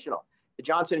traditional. The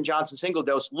Johnson & Johnson single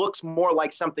dose looks more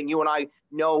like something you and I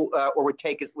know or would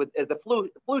take as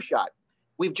the flu shot.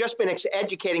 We've just been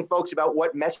educating folks about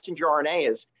what messenger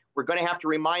RNA is. We're going to have to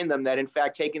remind them that, in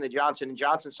fact, taking the Johnson &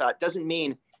 Johnson shot doesn't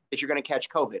mean that you're going to catch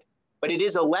COVID. But it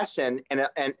is a lesson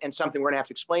and something we're going to have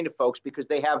to explain to folks, because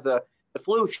they have the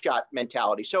flu shot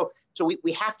mentality. So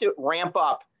we have to ramp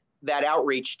up that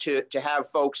outreach to have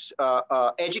folks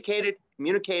educated,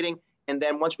 communicating, and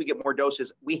then once we get more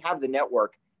doses, we have the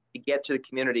network to get to the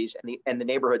communities and the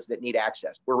neighborhoods that need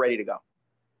access. We're ready to go.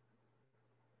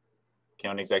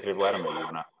 County Executive Latimer,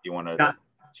 you want to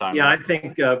chime in? Yeah, I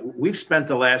think we've spent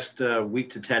the last week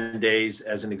to 10 days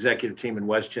as an executive team in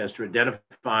Westchester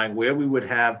identifying where we would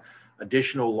have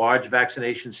additional large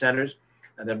vaccination centers,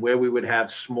 and then where we would have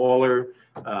smaller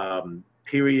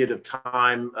period of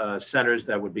time centers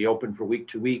that would be open for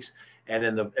 2 weeks, and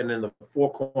in the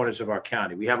four corners of our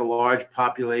county. We have a large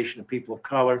population of people of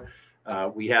color.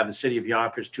 We have the city of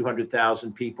Yonkers,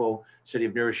 200,000 people, city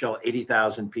of New Rochelle,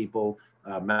 80,000 people,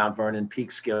 Mount Vernon,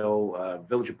 Peekskill,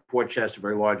 village of Portchester,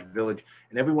 very large village.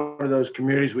 In every one of those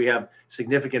communities, we have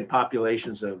significant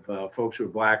populations of folks who are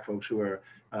Black, folks who are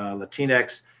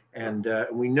Latinx. And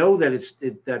we know that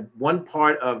that one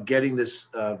part of getting this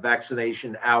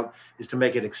vaccination out is to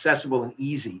make it accessible and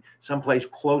easy, someplace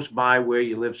close by where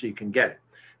you live so you can get it.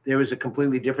 There is a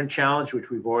completely different challenge, which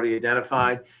we've already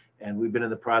identified, and we've been in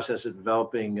the process of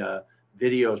developing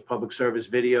videos, public service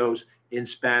videos in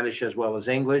Spanish as well as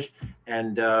English,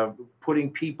 and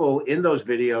putting people in those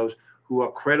videos who are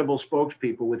credible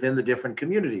spokespeople within the different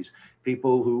communities,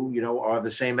 people who are the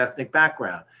same ethnic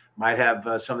background, might have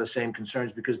some of the same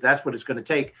concerns, because that's what it's going to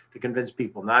take to convince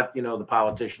people, not the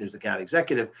politician who's the county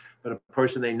executive, but a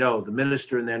person they know, the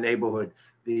minister in their neighborhood,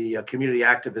 the community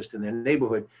activist in their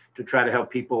neighborhood, to try to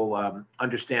help people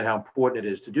understand how important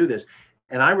it is to do this.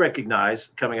 And I recognize,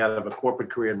 coming out of a corporate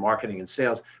career in marketing and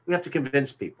sales, we have to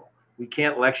convince people. We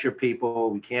can't lecture people.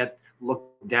 We can't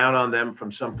look down on them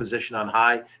from some position on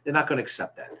high. They're not going to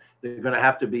accept that. They're going to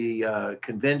have to be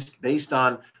convinced based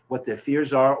on what their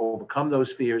fears are, overcome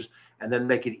those fears, and then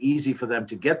make it easy for them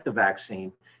to get the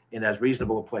vaccine in as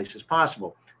reasonable a place as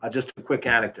possible. Just a quick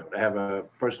anecdote. I have a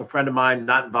personal friend of mine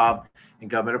not involved in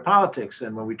government or politics.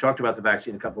 And when we talked about the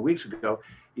vaccine a couple of weeks ago,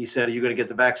 he said, "Are you going to get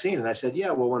the vaccine?" And I said,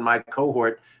 "Yeah, well, when my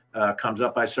cohort comes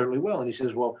up, I certainly will." And he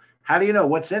says, "Well, how do you know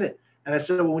what's in it?" And I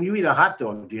said, "Well, when you eat a hot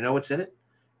dog, do you know what's in it?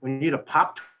 When you eat a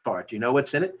Pop-Tart, do you know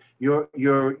what's in it?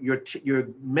 You're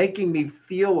making me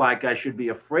feel like I should be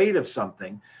afraid of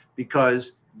something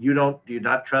because do you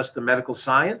not trust the medical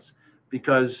science?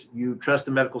 Because you trust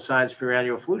the medical science for your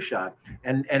annual flu shot."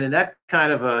 And in that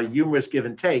kind of a humorous give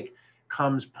and take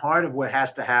comes part of what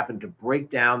has to happen to break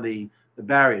down the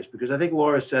barriers. Because I think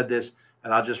Laura said this,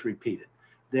 and I'll just repeat it.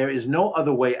 There is no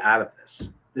other way out of this.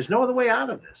 There's no other way out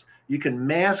of this. You can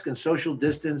mask and social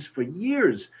distance for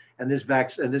years, and this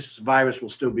virus will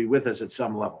still be with us at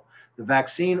some level. The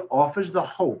vaccine offers the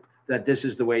hope that this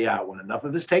is the way out. When enough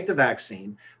of us take the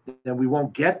vaccine, then we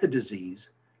won't get the disease,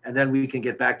 and then we can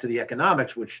get back to the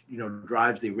economics, which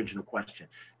drives the original question.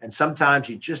 And sometimes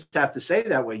you just have to say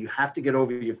that way. You have to get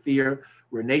over your fear.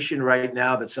 We're a nation right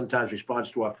now that sometimes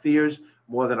responds to our fears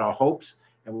more than our hopes,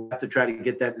 and we have to try to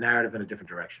get that narrative in a different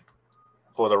direction.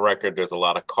 For the record, there's a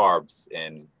lot of carbs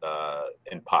in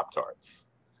Pop-Tarts.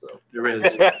 So there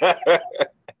is.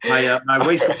 My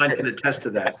waistline can attest to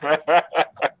that.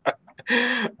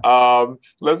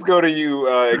 Let's go to you,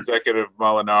 Executive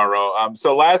Molinaro.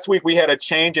 So last week we had a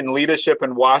change in leadership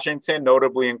in Washington,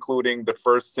 notably including the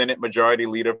first Senate Majority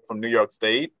Leader from New York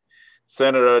State,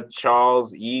 Senator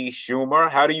Charles E. Schumer.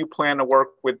 How do you plan to work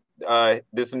with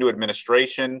this new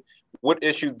administration? What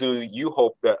issues do you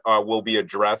hope that will be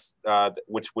addressed,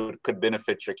 which could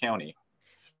benefit your county?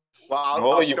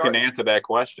 Well, you can answer that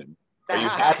question. Are you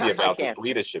happy about this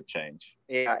leadership change?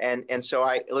 Yeah, and so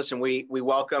we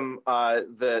welcome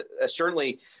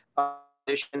certainly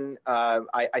addition.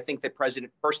 I think that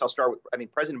President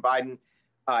Biden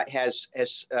has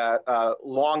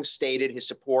long stated his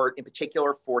support, in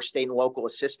particular for state and local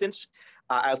assistance.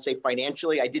 I'll say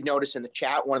financially. I did notice in the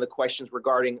chat one of the questions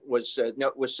regarding was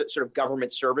sort of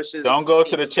government services. Don't go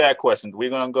to the chat questions. We're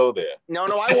gonna go there. No,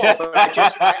 I won't.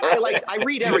 But I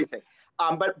read everything.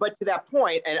 But to that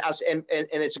point, and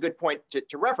it's a good point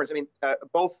to reference. I mean,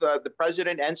 both the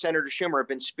president and Senator Schumer have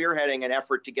been spearheading an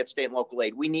effort to get state and local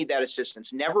aid. We need that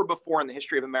assistance. Never before in the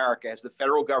history of America has the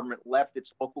federal government left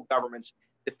its local governments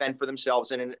to fend for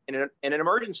themselves in an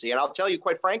emergency. And I'll tell you,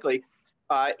 quite frankly,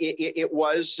 it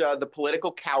was the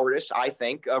political cowardice, I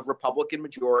think, of the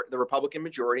Republican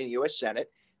majority in the U.S.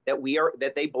 Senate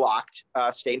that they blocked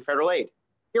state and federal aid.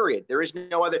 Period. There is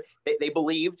no other. They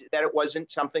believed that it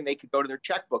wasn't something they could go to their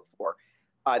checkbook for.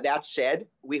 That said,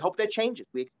 we hope that changes.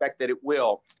 We expect that it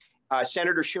will.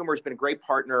 Senator Schumer has been a great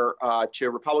partner to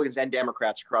Republicans and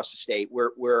Democrats across the state.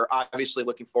 We're obviously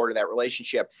looking forward to that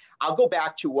relationship. I'll go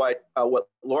back to what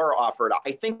Laura offered.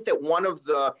 I think that one of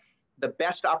the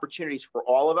best opportunities for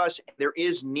all of us, there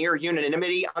is near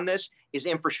unanimity on this, is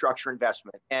infrastructure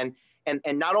investment. And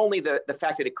not only the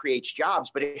fact that it creates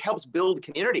jobs, but it helps build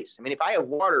communities. I mean, if I have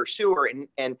water, sewer,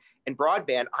 and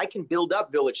broadband, I can build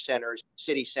up village centers,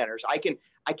 city centers. I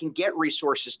can get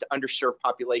resources to underserved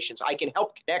populations. I can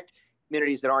help connect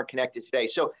communities that aren't connected today.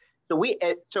 So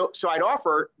I'd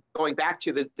offer, going back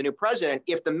to the new president,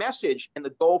 if the message and the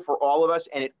goal for all of us,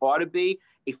 and it ought to be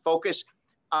a focus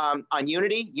on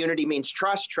unity. Unity means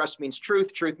trust. Trust means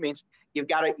truth. Truth means you've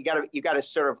got to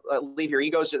sort of leave your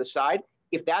egos to the side.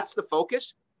 If that's the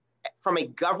focus, from a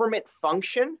government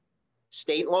function,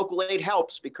 state and local aid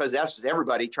helps because that's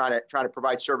everybody trying to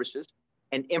provide services,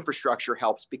 and infrastructure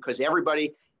helps because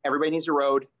everybody needs a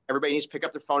road, everybody needs to pick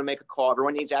up their phone and make a call,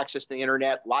 everyone needs access to the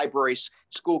internet, libraries,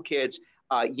 school kids,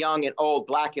 young and old,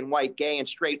 black and white, gay and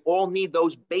straight, all need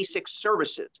those basic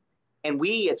services. And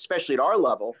we, especially at our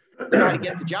level, try to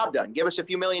get the job done. Give us a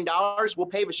few $1 million, we'll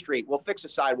pave a street, we'll fix a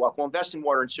sidewalk, we'll invest in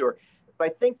water and sewer. But I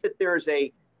think that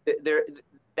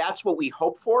that's what we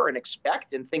hope for and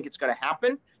expect and think it's going to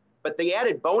happen. But the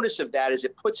added bonus of that is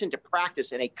it puts into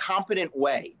practice in a competent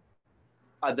way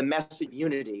the message of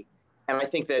unity. And I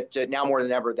think that now more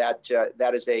than ever, it's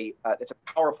a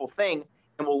powerful thing,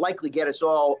 and will likely get us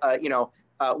all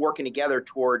working together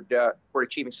toward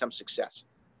achieving some success.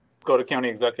 Go to County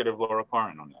Executive Laura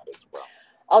Curran on that as well.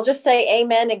 I'll just say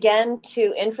amen again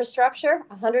to infrastructure,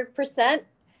 100%.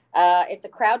 It's a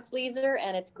crowd pleaser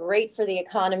and it's great for the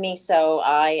economy. So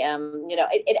I am,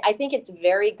 I think it's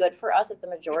very good for us that the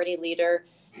majority leader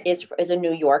is a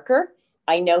New Yorker.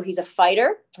 I know he's a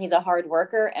fighter, he's a hard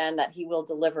worker, and that he will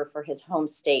deliver for his home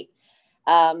state.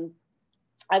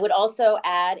 I would also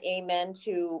add amen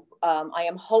to, I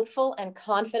am hopeful and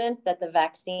confident that the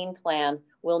vaccine plan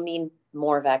will mean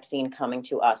more vaccine coming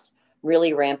to us,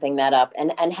 really ramping that up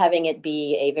and having it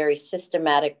be a very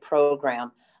systematic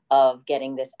program of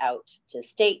getting this out to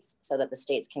states so that the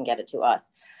states can get it to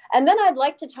us. And then I'd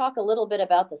like to talk a little bit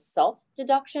about the SALT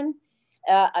deduction.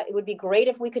 It would be great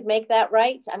if we could make that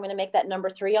right. I'm going to make that number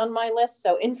 3 on my list.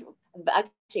 So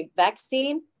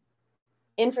vaccine,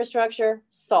 infrastructure,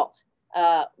 SALT.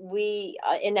 We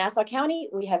in Nassau County,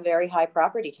 we have very high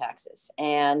property taxes.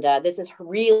 And this is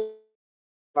really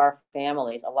our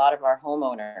families, a lot of our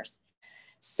homeowners.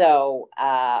 So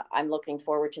I'm looking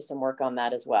forward to some work on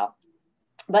that as well.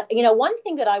 But, one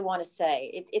thing that I want to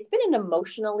say, it's been an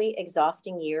emotionally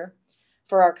exhausting year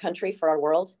for our country, for our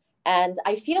world. And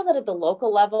I feel that at the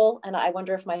local level, and I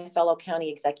wonder if my fellow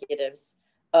county executives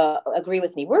agree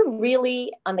with me, we're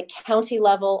really on the county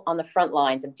level on the front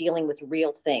lines of dealing with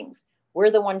real things. We're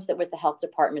the ones that with the health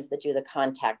departments that do the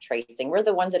contact tracing. We're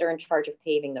the ones that are in charge of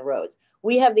paving the roads.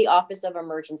 We have the Office of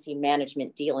Emergency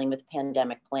Management dealing with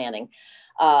pandemic planning.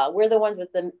 We're the ones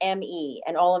with the ME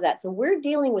and all of that. So we're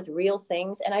dealing with real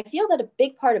things. And I feel that a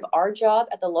big part of our job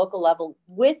at the local level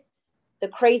with the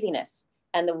craziness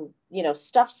and the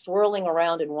stuff swirling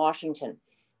around in Washington,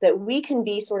 that we can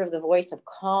be sort of the voice of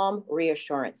calm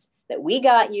reassurance that we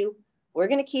got you. We're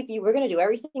going to keep you. We're going to do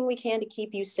everything we can to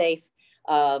keep you safe.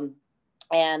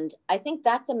 And I think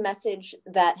that's a message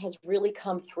that has really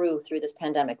come through this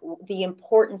pandemic, the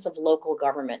importance of local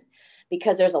government,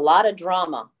 because there's a lot of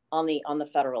drama on the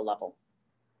federal level.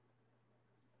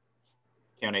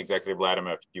 County Executive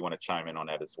Latimer, if you want to chime in on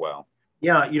that as well.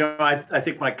 Yeah, I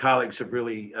think my colleagues have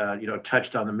really,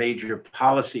 touched on the major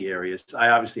policy areas. I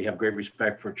obviously have great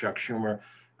respect for Chuck Schumer.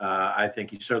 I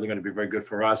think he's certainly going to be very good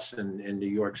for us in New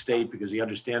York State because he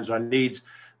understands our needs.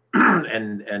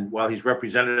 And while he's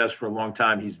represented us for a long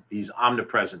time, he's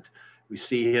omnipresent. We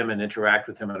see him and interact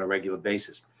with him on a regular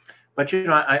basis. But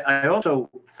I also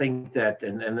think that,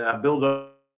 and I build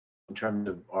in terms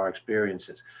of our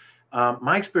experiences.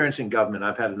 My experience in government,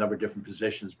 I've had a number of different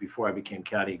positions before I became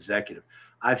county executive.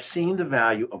 I've seen the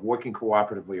value of working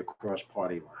cooperatively across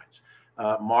party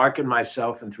lines. Mark and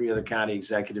myself and 3 other county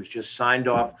executives just signed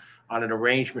off on an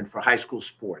arrangement for high school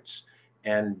sports.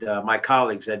 And my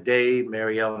colleagues, Ed Day,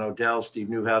 Mary Ellen Odell, Steve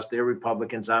Newhouse, they're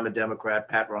Republicans. I'm a Democrat.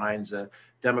 Pat Ryan's a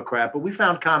Democrat. But we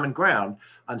found common ground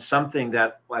on something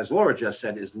that, as Laura just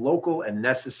said, is local and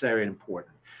necessary and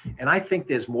important. And I think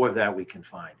there's more of that we can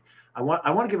find. I want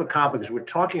to give a compliment, because we're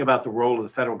talking about the role of the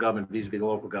federal government vis-a-vis the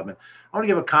local government. I want to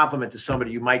give a compliment to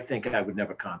somebody you might think I would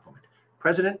never compliment.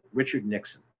 President Richard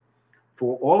Nixon.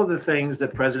 For all of the things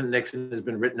that President Nixon has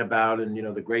been written about, and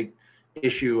the great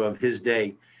issue of his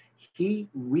day, he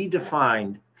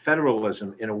redefined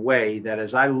federalism in a way that,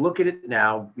 as I look at it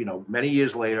now, many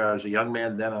years later, I was a young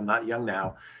man then, I'm not young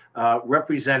now,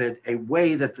 represented a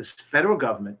way that the federal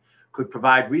government could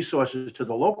provide resources to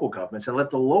the local governments and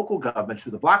let the local governments,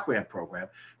 through the block grant program,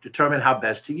 determine how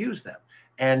best to use them.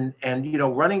 And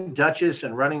running Dutchess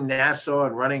and running Nassau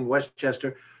and running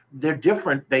Westchester, they're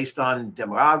different based on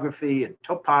demography and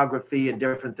topography and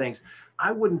different things.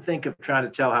 I wouldn't think of trying to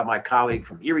tell how my colleague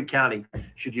from Erie County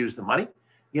should use the money.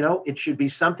 It should be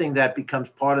something that becomes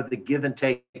part of the give and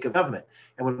take of government.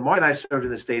 And when Mark and I served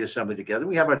in the state assembly together,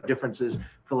 we have our differences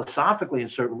philosophically in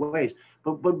certain ways,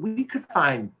 but we could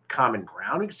find common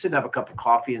ground. We could sit and have a cup of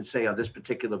coffee and say, on this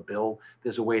particular bill,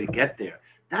 there's a way to get there.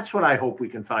 That's what I hope we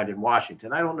can find in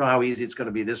Washington. I don't know how easy it's going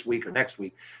to be this week or next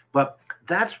week, but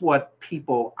that's what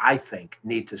people, I think,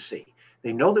 need to see.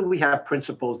 They know that we have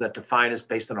principles that define us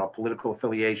based on our political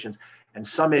affiliations, and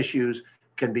some issues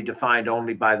can be defined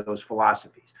only by those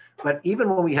philosophies. But even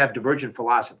when we have divergent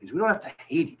philosophies, we don't have to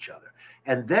hate each other.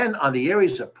 And then on the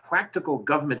areas of practical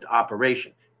government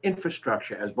operation,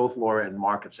 infrastructure, as both Laura and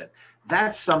Mark have said,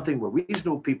 that's something where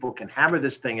reasonable people can hammer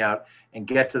this thing out and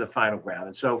get to the final ground.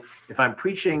 And so if I'm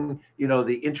preaching,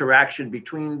 the interaction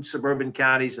between suburban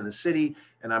counties and the city,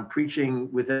 and I'm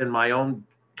preaching within my own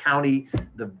county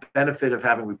the benefit of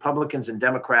having Republicans and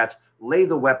Democrats lay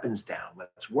the weapons down.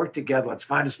 Let's work together. Let's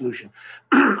find a solution.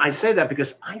 I say that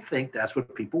because I think that's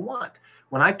what people want.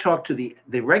 When I talk to the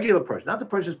regular person, not the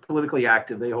person who's politically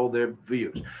active, they hold their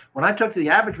views. When I talk to the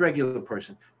average regular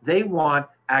person, they want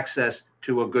access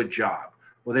to a good job,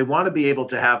 or they want to be able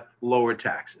to have lower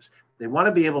taxes. They want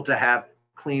to be able to have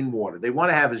clean water. They want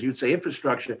to have, as you'd say,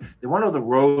 infrastructure. They want to know the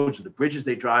roads, the bridges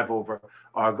they drive over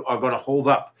are going to hold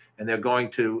up. And they're going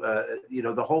to,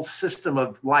 the whole system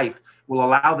of life will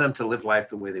allow them to live life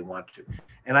the way they want to.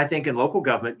 And I think in local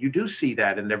government, you do see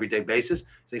that on an everyday basis.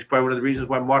 I think it's probably one of the reasons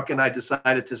why Mark and I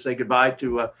decided to say goodbye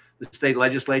to the state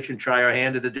legislature and try our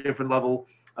hand at a different level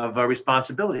of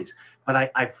responsibilities. But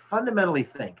I fundamentally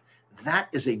think that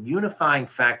is a unifying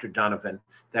factor, Donovan,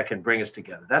 that can bring us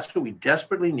together. That's what we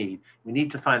desperately need. We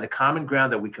need to find the common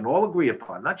ground that we can all agree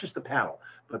upon, not just the panel,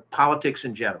 but politics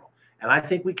in general. And I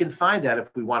think we can find that if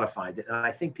we want to find it. And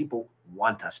I think people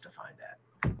want us to find that.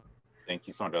 Thank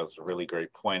you so much. That was a really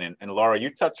great point. And Laura, you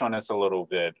touched on this a little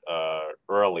bit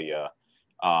earlier.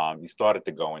 You started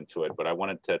to go into it, but I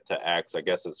wanted to ask, I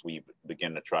guess, as we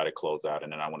begin to try to close out,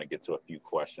 and then I want to get to a few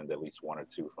questions, at least 1 or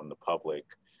 2 from the public.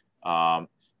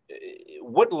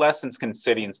 What lessons can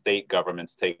city and state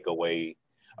governments take away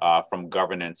from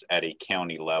governance at a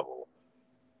county level?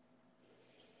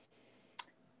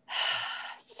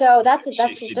 So that's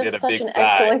just such an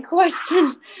excellent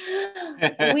question.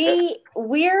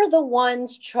 We're the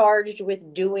ones charged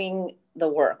with doing the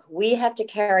work. We have to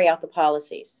carry out the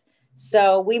policies.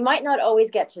 So we might not always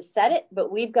get to set it,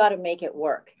 but we've got to make it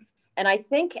work. And I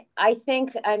think, I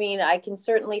can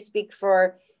certainly speak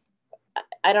for,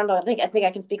 I think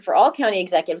I can speak for all county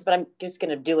executives, but I'm just going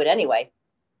to do it anyway.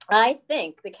 I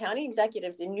think the county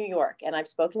executives in New York, and I've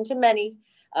spoken to many,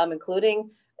 including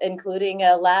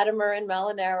Latimer and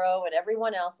Molinaro and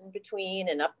everyone else in between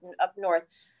and up north.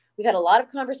 We've had a lot of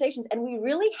conversations, and we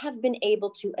really have been able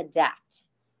to adapt,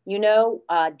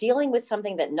 dealing with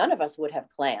something that none of us would have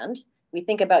planned. We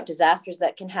think about disasters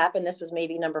that can happen. This was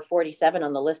maybe number 47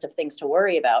 on the list of things to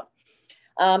worry about.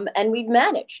 And we've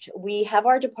managed. We have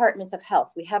our departments of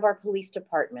health. We have our police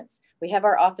departments. We have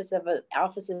our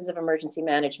offices of emergency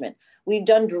management. We've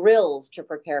done drills to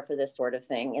prepare for this sort of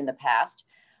thing in the past.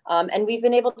 And we've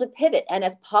been able to pivot. And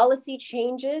as policy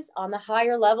changes on the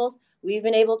higher levels, we've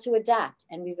been able to adapt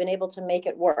and we've been able to make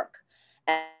it work.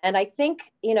 And I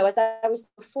think, as I was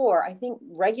before, I think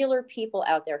regular people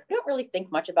out there who don't really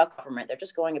think much about government, they're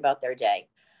just going about their day,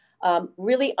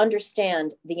 really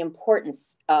understand the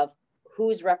importance of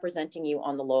who's representing you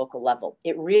on the local level.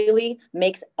 It really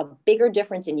makes a bigger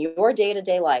difference in your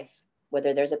day-to-day life,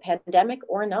 whether there's a pandemic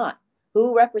or not.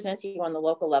 who represents you on the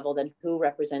local level than who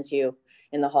represents you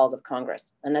in the halls of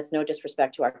Congress. And that's no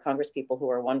disrespect to our Congress people who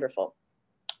are wonderful.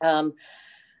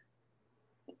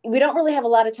 We don't really have a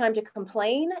lot of time to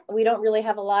complain. We don't really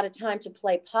have a lot of time to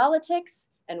play politics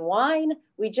and whine.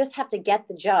 We just have to get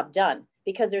the job done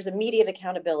because there's immediate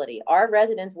accountability. Our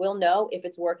residents will know if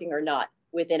it's working or not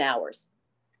within hours.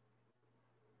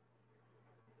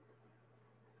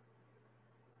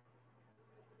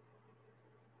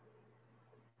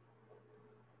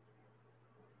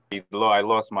 I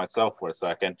lost myself for a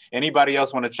second. Anybody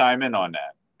else want to chime in on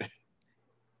that?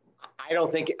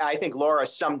 I think Laura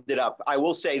summed it up. I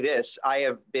will say this,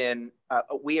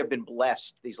 we have been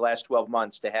blessed these last 12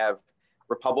 months to have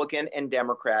Republican and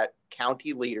Democrat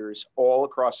county leaders all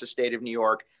across the state of New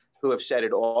York who have set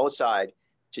it all aside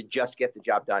to just get the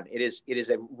job done. It is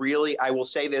a really, I will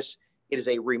say this, it is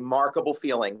a remarkable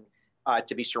feeling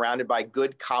to be surrounded by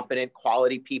good, competent,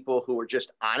 quality people who are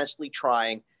just honestly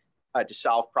trying to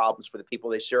solve problems for the people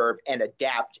they serve, and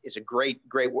adapt is a great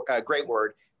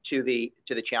word to the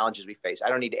challenges we face. I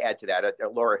don't need to add to that.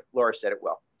 Laura said it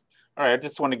well. All right, I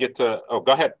just want to get to, oh,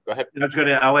 go ahead.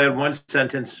 I'll add one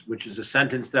sentence, which is a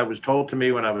sentence that was told to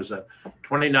me when I was a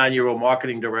 29-year-old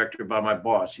marketing director by my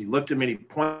boss. He looked at me, he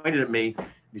pointed at me,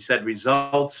 he said,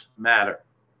 results matter.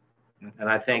 And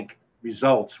I think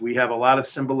results, we have a lot of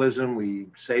symbolism. We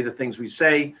say the things we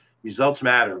say, results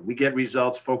matter. We get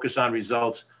results, focus on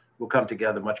results, we'll come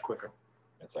together much quicker.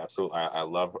 Yes, absolutely. I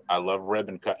love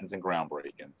ribbon cuttings and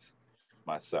groundbreakings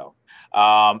myself.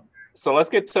 So let's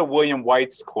get to William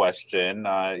White's question.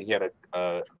 He had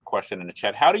a question in the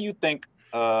chat. How do you think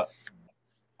about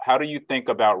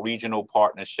regional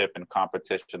partnership and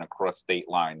competition across state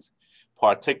lines,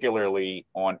 particularly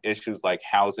on issues like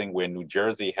housing, where New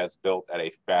Jersey has built at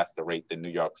a faster rate than New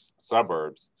York's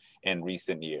suburbs in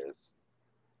recent years?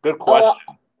 Good question.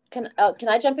 Can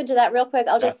I jump into that real quick?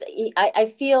 I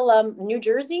feel New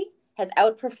Jersey has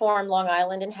outperformed Long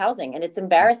Island in housing, and it's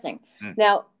embarrassing.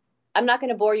 Now, I'm not going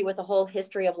to bore you with the whole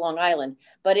history of Long Island,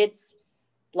 but it's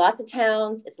lots of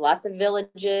towns, it's lots of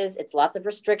villages, it's lots of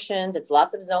restrictions, it's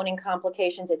lots of zoning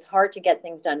complications. It's hard to get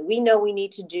things done. We know we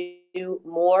need to do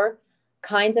more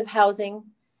kinds of housing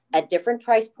at different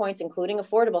price points, including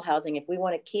affordable housing, if we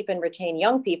want to keep and retain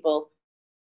young people,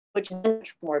 which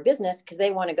is more business because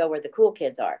they want to go where the cool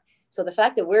kids are. So the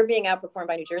fact that we're being outperformed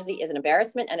by New Jersey is an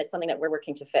embarrassment, and it's something that we're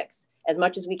working to fix as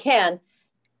much as we can,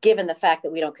 given the fact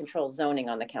that we don't control zoning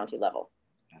on the county level.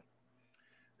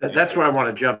 That's where I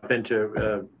want to jump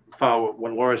into, follow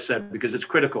what Laura said, because it's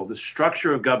critical. The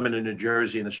structure of government in New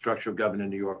Jersey and the structure of government in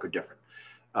New York are different.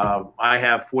 I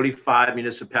have 45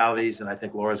 municipalities, and I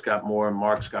think Laura's got more, and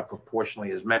Mark's got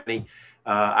proportionally as many.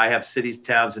 I have cities,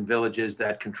 towns, and villages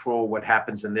that control what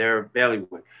happens in their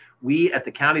bailiwick. We at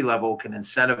the county level can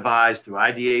incentivize through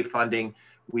IDA funding.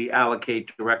 We allocate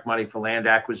direct money for land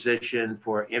acquisition,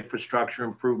 for infrastructure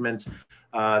improvements.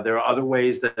 There are other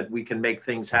ways that we can make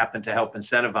things happen to help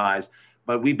incentivize.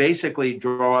 But we basically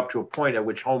draw up to a point at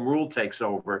which home rule takes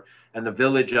over, and the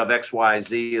village of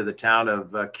XYZ or the town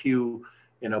of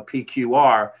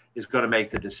PQR is going to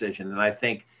make the decision. And I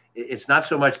think it's not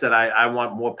so much that I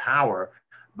want more power,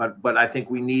 but I think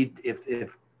we need,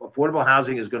 if affordable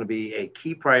housing is going to be a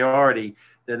key priority,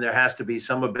 then there has to be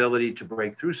some ability to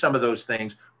break through some of those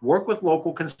things, work with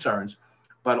local concerns,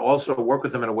 but also work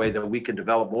with them in a way that we can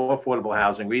develop more affordable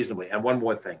housing reasonably. And one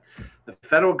more thing, the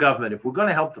federal government, if we're going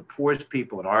to help the poorest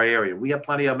people in our area, we have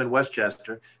plenty of them in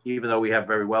Westchester, even though we have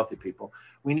very wealthy people,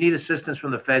 we need assistance from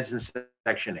the feds in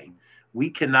Section 8. We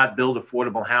cannot build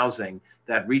affordable housing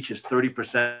that reaches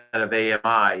 30% of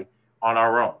AMI on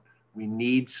our own. We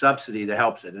need subsidy to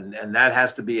help it. And that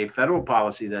has to be a federal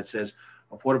policy that says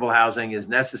affordable housing is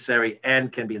necessary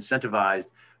and can be incentivized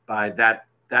by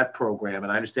that program.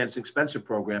 And I understand it's an expensive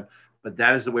program, but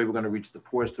that is the way we're going to reach the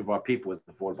poorest of our people with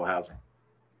affordable housing.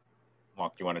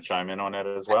 Mark, do you want to chime in on that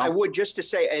as well? I would, just to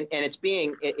say, and it's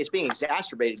being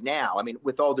exacerbated now. I mean,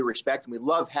 with all due respect, and we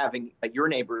love having your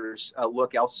neighbors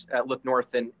look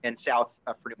north and south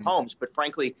for new homes, but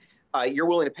frankly, you're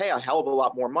willing to pay a hell of a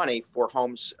lot more money for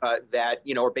homes that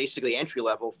are basically entry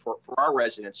level for our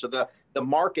residents. So the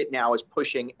market now is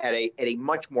pushing at a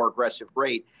much more aggressive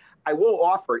rate. I will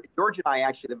offer, George and I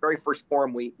actually, the very first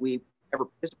forum we ever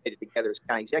participated together as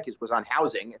county executives was on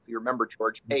housing, if you remember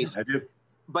George Pace. I do.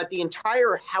 But the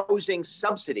entire housing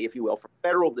subsidy, if you will, from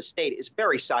federal to state is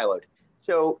very siloed.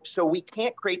 So we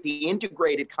can't create the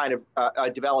integrated kind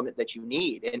of development that you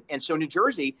need. And so New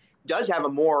Jersey does have a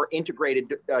more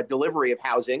integrated delivery of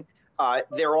housing.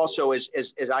 There also is,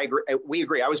 as I agree, we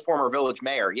agree. I was former village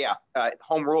mayor. Yeah,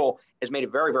 home rule has made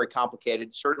it very, very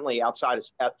complicated. Certainly outside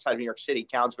of New York City,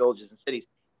 towns, villages, and cities,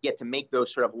 get to make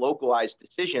those sort of localized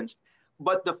decisions.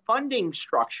 But the funding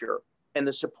structure and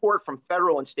the support from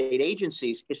federal and state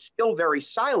agencies is still very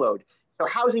siloed. So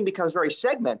housing becomes very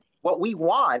segmented. What we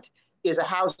want is a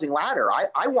housing ladder.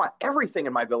 I want everything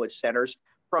in my village centers,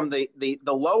 from the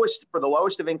lowest, for the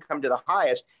lowest of income to the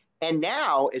highest. And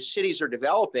now, as cities are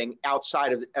developing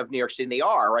outside of New York City, and they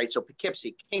are, right? So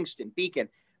Poughkeepsie, Kingston, Beacon,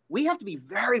 we have to be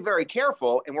very, very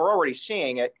careful, and we're already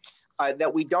seeing it,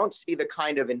 that we don't see the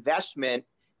kind of investment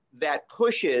that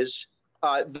pushes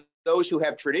those who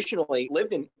have traditionally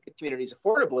lived in communities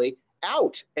affordably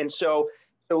out. And so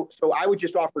I would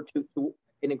just offer to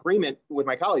in agreement with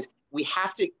my colleagues, we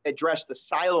have to address the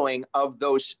siloing of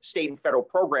those state and federal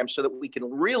programs so that we can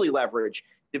really leverage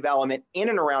development in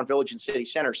and around village and city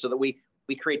centers, so that we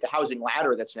create the housing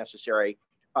ladder that's necessary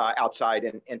outside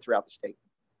and throughout the state.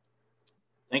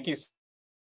 Thank you.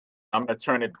 I'm going to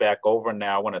turn it back over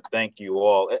now. I want to thank you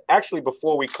all. Actually,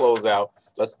 before we close out,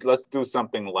 let's do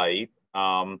something light.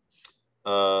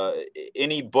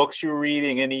 Any books you're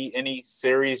reading? Any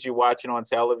series you're watching on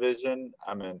television?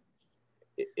 I mean,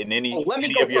 in any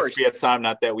of your spare time?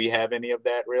 Not that we have any of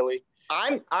that, really.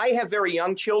 I have very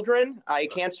young children. I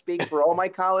can't speak for all my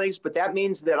colleagues, but that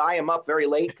means that I am up very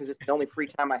late because it's the only free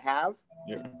time I have.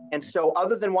 Yeah. And so,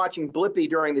 other than watching Blippi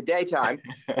during the daytime,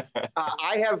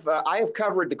 I have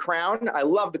covered The Crown. I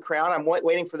love The Crown. I'm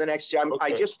waiting for the next.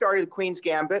 I just started The Queen's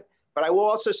Gambit, but I will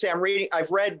also say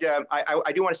I've read.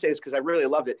 I do want to say this because I really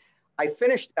loved it. I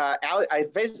finished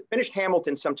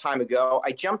Hamilton some time ago.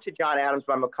 I jumped to John Adams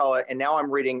by McCullough, and now I'm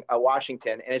reading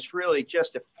Washington, and it's really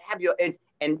just a fabulous.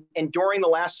 And during the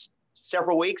last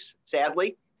several weeks,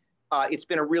 sadly, it's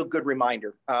been a real good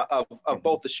reminder of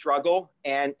both the struggle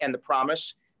and the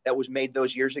promise that was made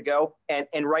those years ago. And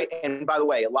by the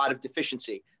way, a lot of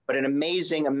deficiency, but an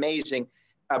amazing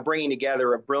bringing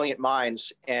together of brilliant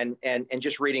minds, and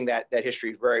just reading that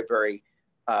history is very, very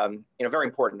very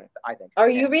important, I think. Are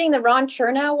you reading the Ron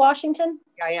Chernow Washington?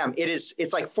 I am.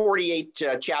 It's like 48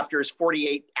 chapters,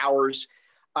 48 hours.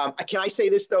 Can I say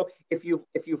this though? If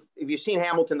you've seen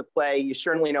Hamilton the play, you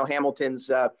certainly know Hamilton's.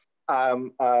 He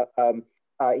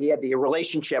had the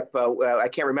relationship. I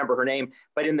can't remember her name,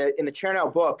 but in the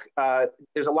Chernow book,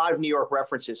 there's a lot of New York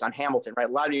references on Hamilton, right?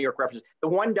 A lot of New York references. The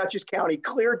one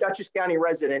clear Dutchess County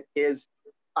resident is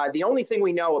the only thing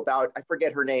we know about. I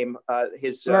forget her name.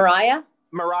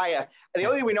 Mariah. The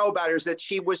only thing we know about her is that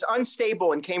she was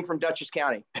unstable and came from Dutchess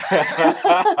County.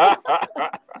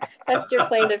 That's your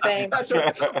claim to fame.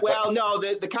 Well, no,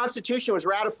 the Constitution was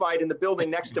ratified in the building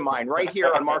next to mine, right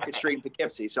here on Market Street in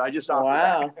Poughkeepsie. So I just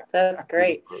offer that. That's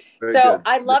great. So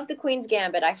I love The Queen's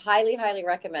Gambit. I highly, highly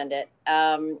recommend it.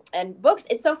 And books,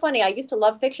 it's so funny. I used to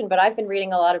love fiction, but I've been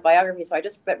reading a lot of biography. So I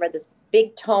just read this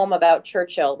big tome about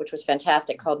Churchill, which was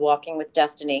fantastic, called Walking with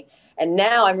Destiny. And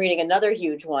now I'm reading another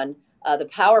huge one, The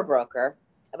Power Broker,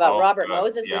 about Robert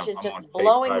Moses, which is just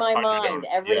blowing my mind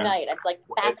every night. It's like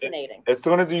fascinating. As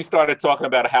soon as you started talking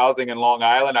about housing in Long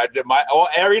Island,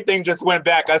 everything just went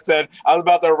back. I was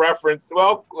about to reference,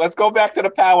 well, let's go back to The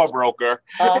Power Broker.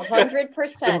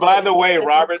 100%. And by the way,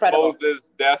 Robert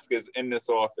Moses' desk is in this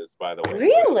office, by the way.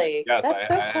 Really? Yes, that's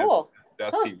so cool.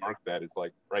 Desk he worked at is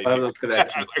like right here.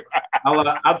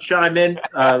 I'll chime in,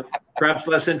 perhaps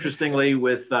less interestingly,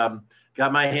 with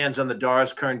got my hands on the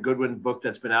Doris Kearns Goodwin book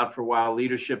that's been out for a while,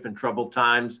 Leadership in Troubled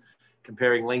Times,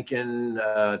 comparing Lincoln,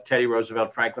 Teddy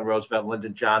Roosevelt, Franklin Roosevelt,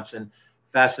 Lyndon Johnson.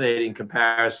 Fascinating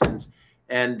comparisons.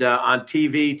 And on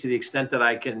TV, to the extent that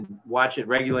I can watch it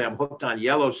regularly, I'm hooked on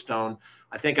Yellowstone.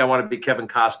 I think I want to be Kevin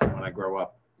Costner when I grow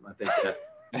up. I think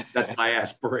that's my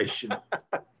aspiration.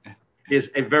 He's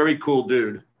a very cool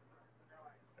dude.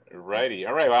 Righty.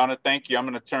 All right. Well, I want to thank you. I'm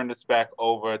going to turn this back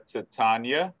over to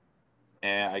Tanya.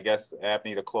 And I guess,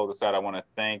 Abney, to close us out, I want to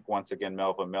thank once again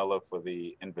Melva Miller for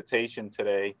the invitation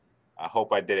today. I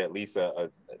hope I did at least I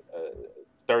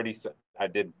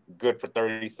did good for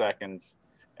 30 seconds.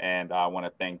 And I want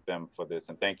to thank them for this.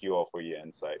 And thank you all for your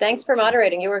insight. Thanks for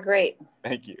moderating. You were great.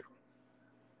 Thank you.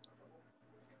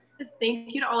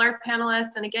 Thank you to all our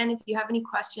panelists. And again, if you have any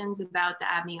questions about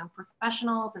the Abney Young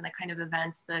Professionals and the kind of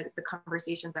events, the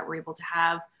conversations that we're able to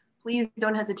have, please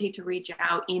don't hesitate to reach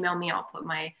out, email me. I'll put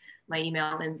my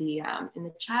email in the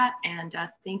chat. And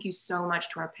thank you so much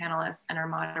to our panelists and our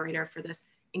moderator for this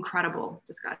incredible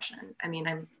discussion. I mean,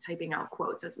 I'm typing out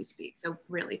quotes as we speak. So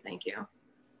really, thank you.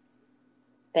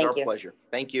 Thank you. Our pleasure.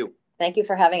 Thank you. Thank you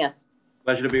for having us.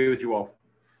 Pleasure to be with you all.